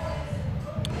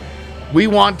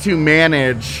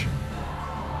manage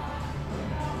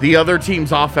the other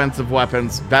team's offensive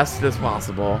weapons best as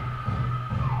possible.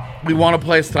 We want to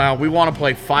play style. We want to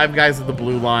play 5 guys at the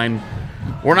blue line.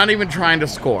 We're not even trying to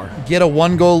score. Get a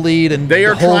 1-goal lead and they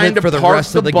are hold trying it to for the park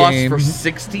rest of the bus game for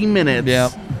 60 minutes.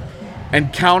 Yep.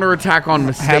 And counterattack on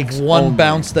mistakes. Have one only.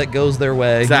 bounce that goes their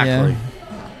way. Exactly.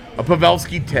 Yeah. A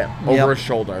Pavelski tip over his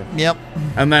shoulder. Yep.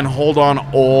 And then hold on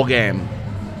all game.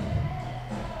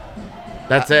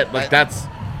 That's it.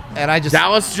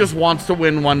 Dallas just wants to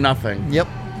win 1-0. Yep.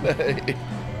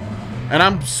 And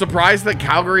I'm surprised that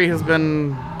Calgary has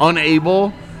been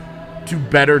unable to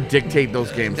better dictate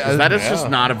those games, because that is just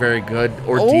not a very good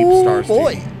or deep Stars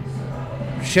team.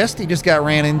 Shesty just got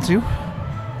ran into.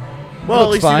 Well, at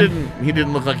least fine. he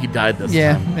didn't look like he died this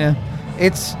time. Yeah.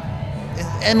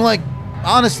 And like,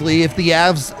 honestly, if the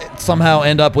Avs somehow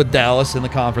end up with Dallas in the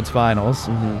conference finals,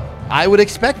 I would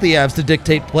expect the Avs to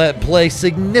dictate play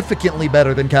significantly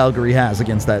better than Calgary has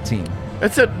against that team.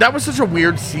 That was such a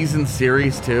weird season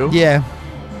series, too. Yeah.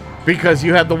 Because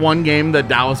you had the one game that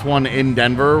Dallas won in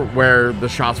Denver where the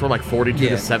shots were like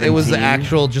 42-17. It was the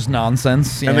actual just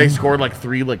nonsense. And they scored like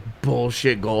 3 like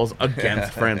bullshit goals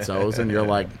against Francouz, and you're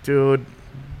like, dude.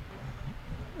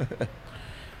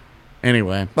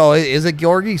 Anyway. Oh, is it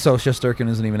Georgi? So Shesterkin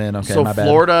isn't even in. Okay, so my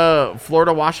bad.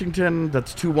 Florida, Washington,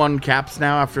 that's 2-1 Caps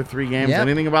now after 3 games. Yep.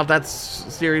 Anything about that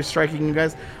series striking you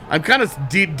guys? I'm kind of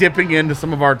dipping into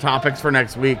some of our topics for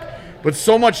next week, but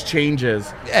so much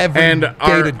changes. Day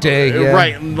to day, yeah.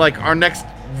 Right, and like our next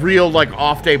real like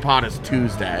off day pod is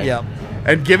Tuesday. Yep.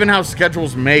 And given how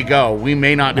schedules may go, we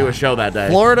may not do a show that day.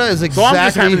 Florida is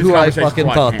exactly who I fucking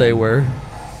thought they were.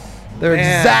 They're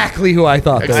exactly who I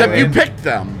thought they were. Except you picked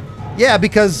them. Yeah,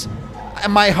 because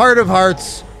my heart of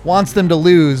hearts wants them to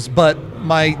lose, but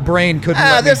my brain couldn't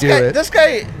let me do it.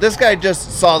 This guy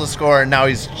just saw the score, and now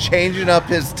he's changing up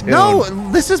his tune. No,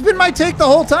 this has been my take the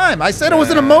whole time. I said it was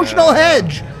an emotional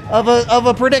hedge of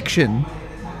a prediction.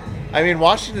 I mean,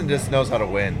 Washington just knows how to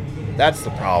win. That's the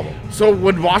problem. So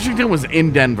when Washington was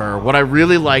in Denver, what I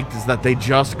really liked is that they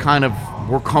just kind of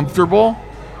were comfortable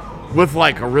with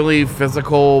like a really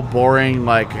physical, boring,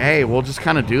 like, hey, we'll just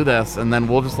kind of do this, and then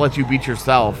we'll just let you beat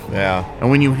yourself. Yeah. And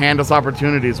when you hand us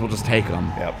opportunities, we'll just take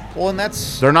them. Yep. Well, and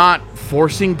they're not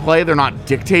forcing play. They're not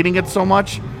dictating it so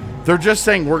much. They're just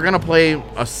saying we're gonna play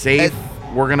a safe.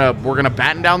 We're gonna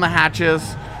batten down the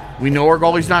hatches. We know our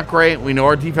goalie's not great. We know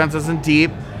our defense isn't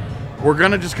deep. We're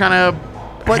gonna just kind of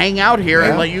hang out here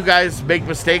and let you guys make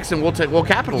mistakes, and we'll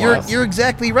capitalize. You're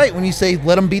exactly right when you say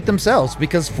let them beat themselves,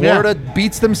 because Florida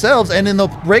beats themselves, and in the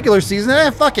regular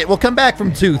season, fuck it, we'll come back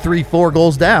from 2, 3, 4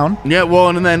 goals down. Yeah, well,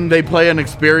 and then they play an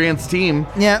experienced team.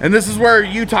 Yeah. And this is where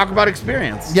you talk about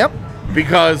experience. Yep.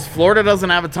 Because Florida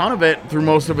doesn't have a ton of it through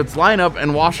most of its lineup,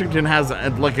 and Washington has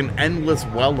like an endless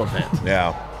well of it.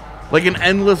 Yeah. Like an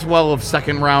endless well of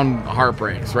second-round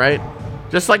heartbreaks, right?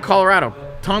 Just like Colorado.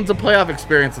 Tons of playoff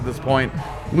experience at this point,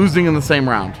 losing in the same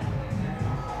round.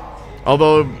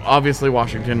 Although, obviously,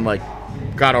 Washington, like,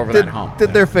 got over that hump.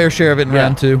 Did their fair share of it in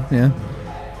round 2, yeah.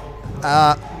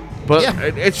 But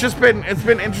it's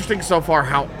been interesting so far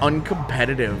how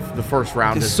uncompetitive the first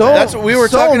round is. That's what we were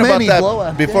talking about that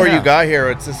blowouts. before you got here.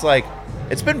 It's just like,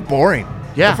 it's been boring.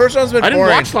 Yeah. The first round's been boring. I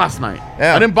didn't watch last night.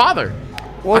 Yeah. I didn't bother.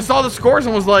 I saw the scores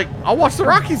and was like, I'll watch the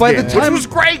Rockies game, which was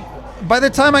great. By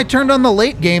the time I turned on the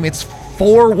late game, it's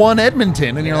 4-1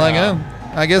 Edmonton, and you're like, oh,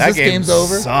 I guess this game's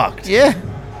over. Sucked. Yeah.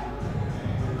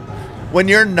 When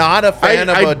you're not a fan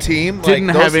of a team, didn't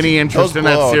have any interest in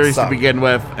that series to begin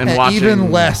with, and watching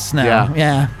even less now.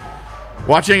 Yeah.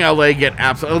 Watching LA get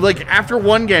absolutely like after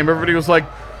one game, everybody was like,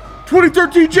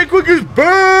 2013 Jake Quick is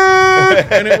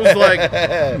back, and it was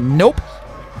like, nope.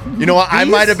 You know what? I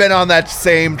might have been on that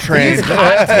same train. These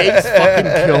hot takes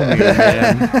fucking kill me,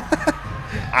 man.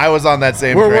 I was on that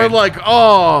same train. We're like,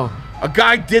 oh, a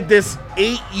guy did this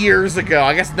 8 years ago.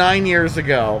 I guess 9 years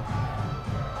ago.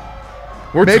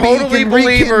 We're Maybe totally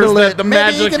believers that the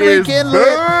magic is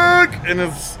back, and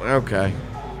it's okay.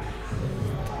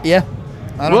 Yeah.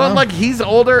 I don't know. And like he's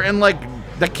older, and like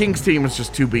the Kings team is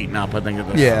just too beaten up, I think,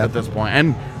 at this point.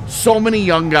 And so many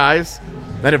young guys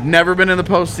that have never been in the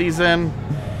postseason,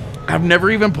 have never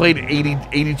even played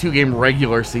 82 game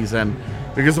regular season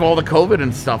because of all the COVID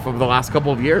and stuff over the last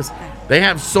couple of years. They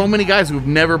have so many guys who've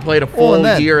never played a full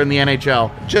year in the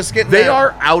NHL. They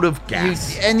are out of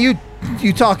gas.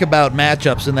 You talk about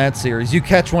matchups in that series. You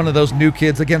catch one of those new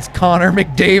kids against Connor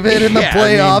McDavid in the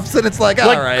playoffs, and it's like,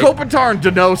 all right. Kopitar and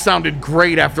Danault sounded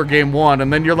great after game one,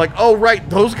 and then you're like, oh, right,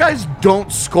 those guys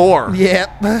don't score.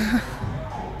 Yep.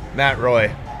 Matt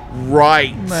Roy.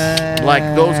 Right.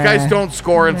 Like, those guys don't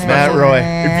score in special.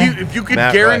 Matt Roy. If you could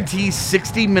guarantee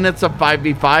 60 minutes of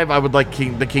 5v5, I would like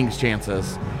the Kings'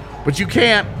 chances. But you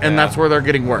can't, and that's where they're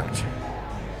getting worked.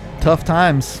 Tough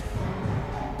times.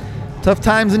 Tough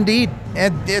times indeed.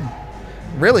 And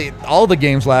really, all the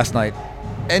games last night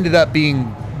ended up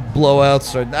being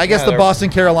blowouts. I guess the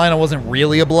Boston-Carolina wasn't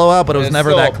really a blowout, but it was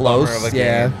never that close.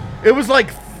 Yeah. It was like,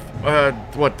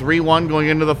 3-1 going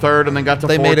into the third, and then got to 4-2.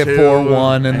 They made it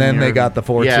 4-1, and then they got the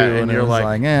 4-2. Yeah, and you're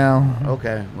like, yeah.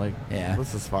 Okay, like,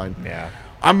 this is fine. Yeah.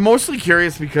 I'm mostly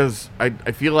curious because I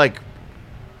feel like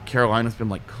Carolina's been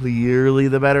like clearly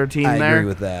the better team there. I agree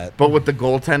with that. But with the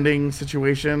goaltending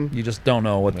situation, you just don't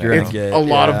know what you're going to get. A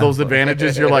lot of those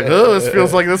advantages, you're like, oh, this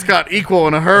feels like this got equal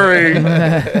in a hurry.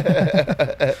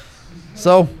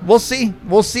 So we'll see.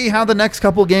 We'll see how the next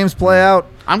couple games play out.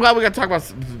 I'm glad we got to talk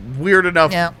about weird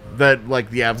enough that like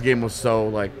the Avs game was so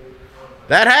like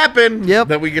that happened. Yep.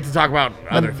 That we get to talk about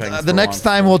other things. The next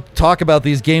time we'll talk about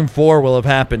these, Game 4 will have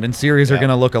happened, and series are going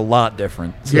to look a lot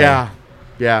different. So.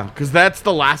 Yeah, because that's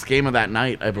the last game of that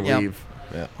night, I believe.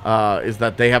 Yep. Is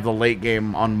that they have the late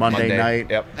game on Monday night?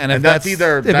 Yep. And if that's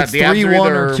either if it's 3-1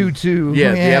 or 2-2.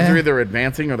 Yeah, the Avs are either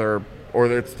advancing or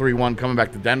it's 3-1 coming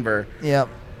back to Denver. Yep.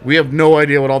 We have no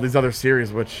idea what all these other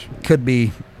series, which could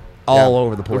be all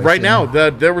over the place. Right now,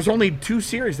 there was only 2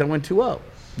 series that went 2-0.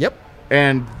 Yep.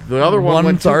 And the other one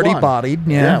went 2-1. Already bodied.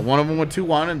 Yeah. One of them went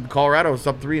 2-1, and Colorado was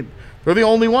up 3. They're the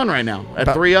only one right now at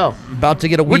 3-0. About to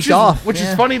get a week off. Which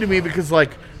is funny to me because,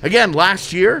 like, again,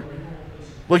 last year,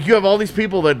 like, you have all these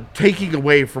people that taking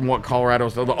away from what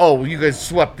Colorado's done. Oh, you guys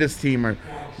swept this team or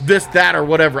this, that, or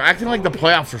whatever. Acting like the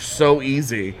playoffs are so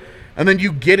easy. And then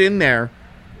you get in there,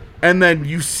 and then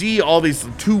you see all these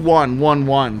 2-1,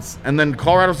 1-1s. And then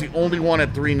Colorado's the only one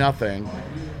at 3-0.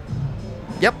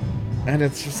 Yep. And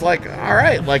it's just like, all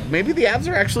right, like, maybe the Avs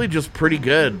are actually just pretty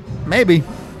good. Maybe.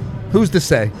 Who's to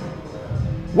say?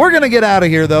 We're going to get out of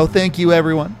here, though. Thank you,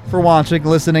 everyone, for watching,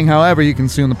 listening, however you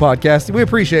consume the podcast. We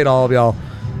appreciate all of y'all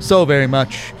so very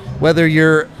much. Whether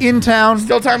you're in town.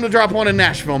 Still time to drop one in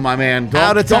Nashville, my man.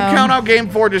 Out of town. Don't count out Game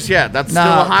 4 just yet. That's still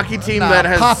a hockey team that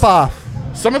has... Pop off.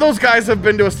 Some of those guys have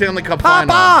been to a Stanley Cup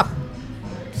final. Pop off.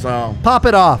 So. Pop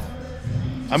it off.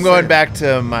 I'm going back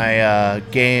to my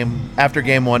after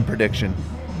Game 1 prediction.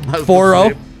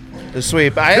 4-0. The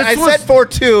sweep. I said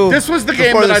 4-2. This was the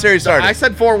game before that the series started. I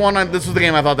said 4-1. This was the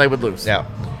game I thought they would lose. Yeah.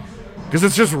 Because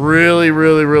it's just really,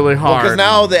 really, really hard. Because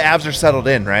now the Avs are settled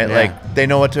in, right? Yeah. Like, they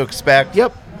know what to expect.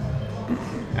 Yep.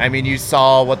 I mean, you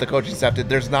saw what the coaching staff did.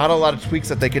 There's not a lot of tweaks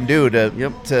that they can do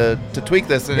to tweak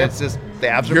this, and it's just the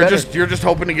Avs are better. You're just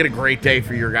hoping to get a great day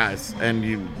for your guys, and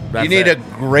you need a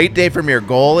great day from your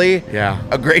goalie,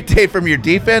 a great day from your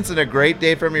defense, and a great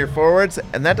day from your forwards,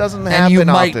 and that doesn't happen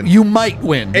often. You might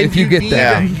win if you get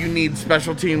that. You need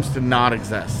special teams to not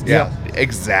exist. Yeah,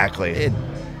 exactly.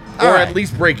 Or at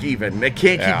least break even. It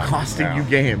can't keep costing you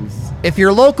games. If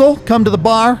you're local, come to the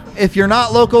bar. If you're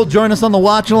not local, join us on the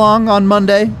watch along on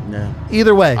Monday. Yeah.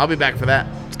 Either way, I'll be back for that.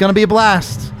 It's going to be a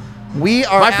blast. We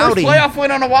are my first outie. playoff win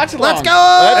on a watch along. Let's go!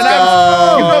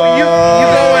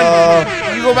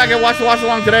 You go back and watch the watch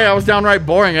along today. I was downright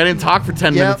boring. I didn't talk for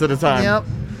 10 minutes at a time. Yep.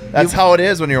 That's how it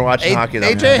is when you're watching hockey.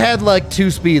 Though. AJ had like 2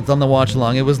 speeds on the watch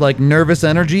along. It was like nervous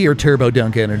energy or turbo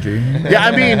dunk energy. Yeah,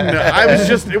 I mean,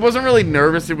 it wasn't really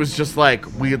nervous. It was just like,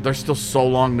 there's still so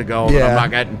long to go that I'm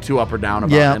not getting too up or down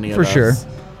about any of this. Yeah, for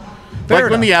sure.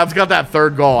 When the Avs got that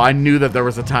third goal, I knew that there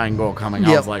was a tying goal coming.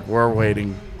 I was like, we're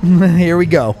waiting. Here we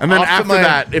go. And then after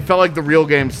that, it felt like the real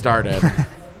game started.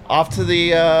 Off to the...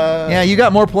 yeah, you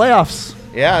got more playoffs.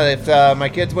 Yeah, if my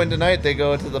kids win tonight, they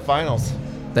go to the finals.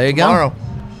 There you tomorrow. Go.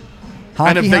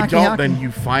 And if they don't, then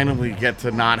you finally get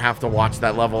to not have to watch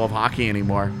that level of hockey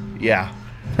anymore. Yeah.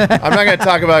 I'm not going to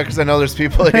talk about it because I know there's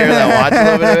people here that watch a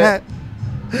little bit of it.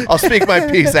 I'll speak my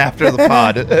piece after the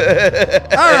pod. All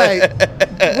right.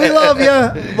 We love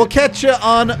you. We'll catch you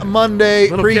on Monday.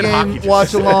 Pre-game,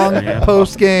 watch along,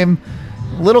 post-game.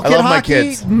 Little kid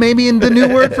hockey, maybe in the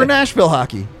new word for Nashville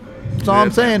hockey. That's all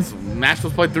I'm saying.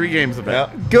 Nashville's played 3 games of it.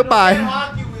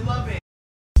 Goodbye.